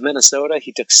Eaters of Minnesota.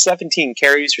 He took 17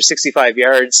 carries for 65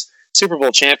 yards. Super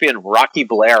Bowl champion Rocky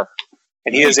Blair.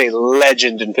 And he is a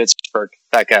legend in Pittsburgh,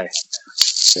 that guy.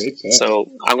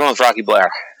 So I'm going with Rocky Blair.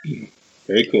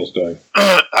 Very cool story.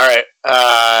 All right.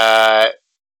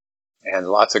 And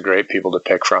lots of great people to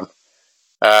pick from.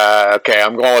 Okay,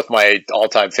 I'm going with my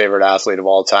all-time favorite athlete of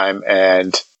all time.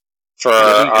 And for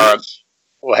our...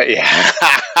 Well, yeah.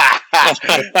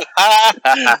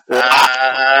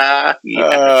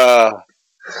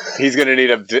 He's going to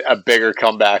need a bigger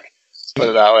comeback. Put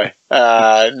it that way.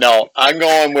 No, I'm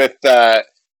going with.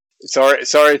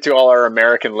 Sorry to all our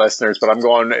American listeners, but I'm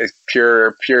going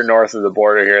pure north of the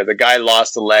border here. The guy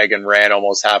lost a leg and ran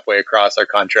almost halfway across our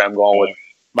country. I'm going with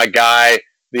my guy,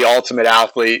 the ultimate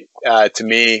athlete to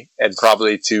me, and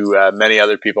probably to many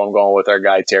other people. I'm going with our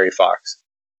guy Terry Fox.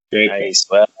 Great, nice.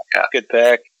 Well, good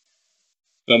pick.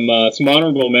 Some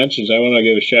honorable mentions. I want to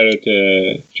give a shout out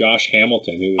to Josh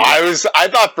Hamilton. I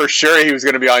thought for sure he was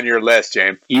going to be on your list,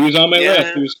 James. He was on my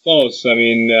list. He was close. I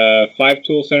mean,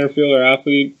 5-tool center fielder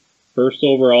athlete, first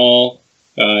overall,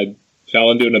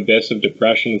 fell into an abyss of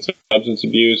depression and substance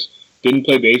abuse. Didn't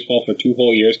play baseball for 2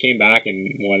 whole years. Came back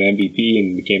and won MVP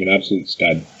and became an absolute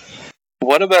stud.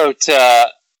 What about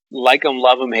like him,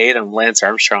 love him, hate him, Lance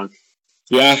Armstrong?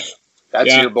 Yeah,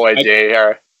 that's your boy,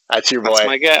 JR. That's your boy. That's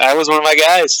my guy. I was one of my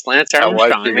guys, Lance Armstrong.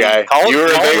 That was your guy. You were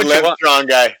a big Livestrong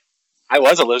guy. I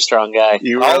was a Livestrong guy.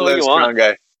 You were a Livestrong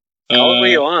guy. Call it what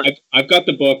you want. I've got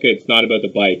the book. It's not about the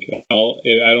bike. I don't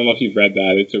know if you've read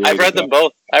that. It's a really I've read them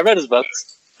both. I read his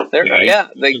books.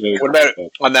 What about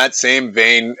on that same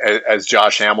vein as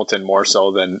Josh Hamilton, more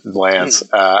so than Lance?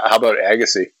 How about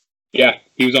Agassi? Yeah,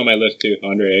 he was on my list too,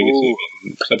 Andre Agassi.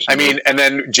 And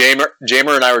then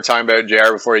Jamer and I were talking about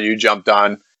JR before you jumped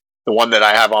on. The one that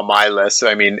I have on my list,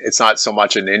 I mean, it's not so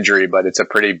much an injury, but it's a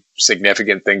pretty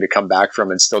significant thing to come back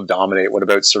from and still dominate. What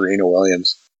about Serena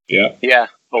Williams? Yeah. Yeah.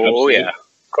 Oh, Absolutely. yeah.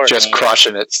 Of course. Just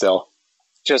crushing it still.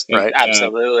 Just Right.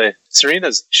 absolutely.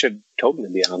 Serena's should totally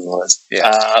be on the list.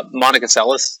 Yeah. Monica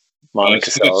Seles.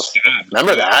 Monica Seles.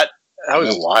 Remember that? That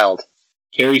was wild.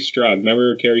 Carrie Strug.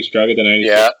 Remember Carrie Strug at the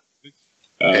 90s?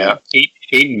 Yeah.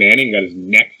 Peyton Manning got his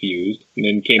neck fused and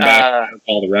then came back with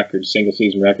all the records, single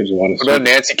season records, and won a What about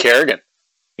Nancy Kerrigan?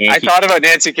 I thought about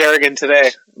Nancy Kerrigan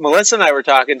today. Melissa and I were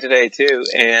talking today too,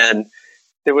 and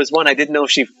there was one I didn't know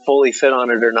if she fully fit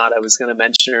on it or not. I was going to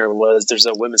mention her. There's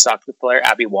a women's soccer player,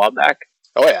 Abby Wambach.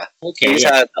 Oh yeah, She's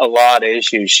had a lot of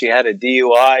issues. She had a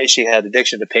DUI. She had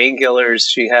addiction to painkillers.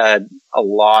 She had a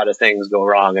lot of things go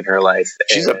wrong in her life.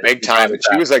 She's a big time.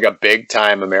 She was like a big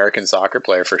time American soccer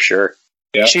player for sure.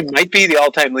 Yeah. She might be the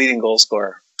all-time leading goal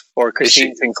scorer. Or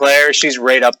Christine Sinclair. She's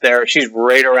right up there. She's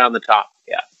right around the top.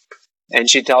 Yeah. And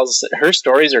she tells her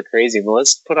stories are crazy.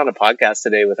 Melissa put on a podcast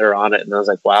today with her on it, and I was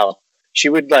like, wow. She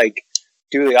would like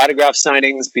do the autograph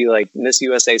signings, be like Miss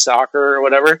USA Soccer or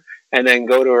whatever, and then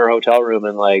go to her hotel room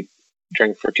and like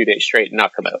drink for 2 days straight and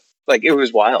not come out. Like it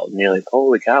was wild. And you're like,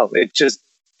 holy cow. It just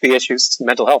the issues,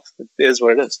 mental health. It is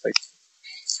what it is. Like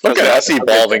look at us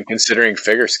evolving, considering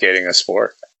figure skating a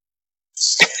sport.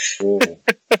 Ooh.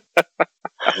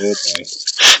 Okay.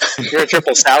 You're a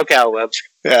triple sow cow, Web.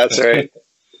 Yeah, that's right.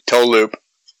 Toe loop.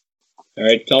 All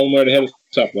right, tell them where to hit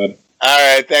us up, Web.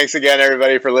 All right. Thanks again,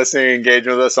 everybody, for listening and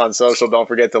engaging with us on social. Don't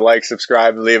forget to like,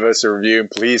 subscribe, and leave us a review.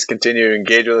 And please continue to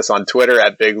engage with us on Twitter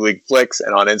at Big League Flicks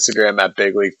and on Instagram at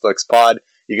Big League Flicks Pod.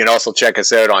 You can also check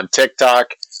us out on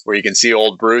TikTok, where you can see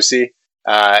old Brucey.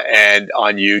 And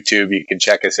on YouTube, you can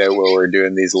check us out where we're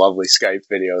doing these lovely Skype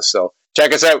videos. So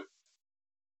check us out.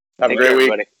 Have a great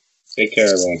week. Everybody. Take care,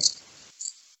 everyone.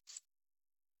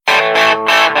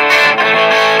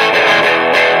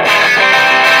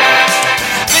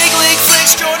 Big League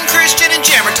Flicks, Jordan, Christian, and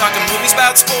Jammer talking movies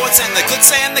about sports and the glitz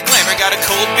and the glamour. Got a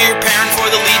cold beer pairing for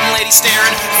the leading lady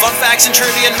staring. Fun facts and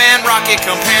trivia and man rocket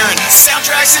comparing.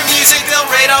 Soundtracks and music, they'll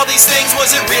rate all these things.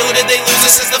 Was it real or did they lose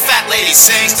this as the fat lady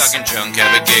sings? Talking junk,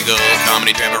 have a giggle,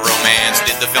 comedy, drama, romance.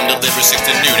 Did the film deliver 6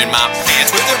 to noon in my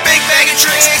pants? With their big bag of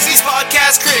tricks, these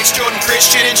podcast critics, Jordan,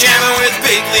 Christian, and Jammer with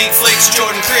Big League Flicks.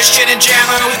 Jordan, Christian, and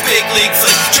Jammer with Big League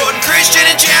Flicks. Jordan, Christian,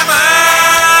 and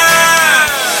Jammer.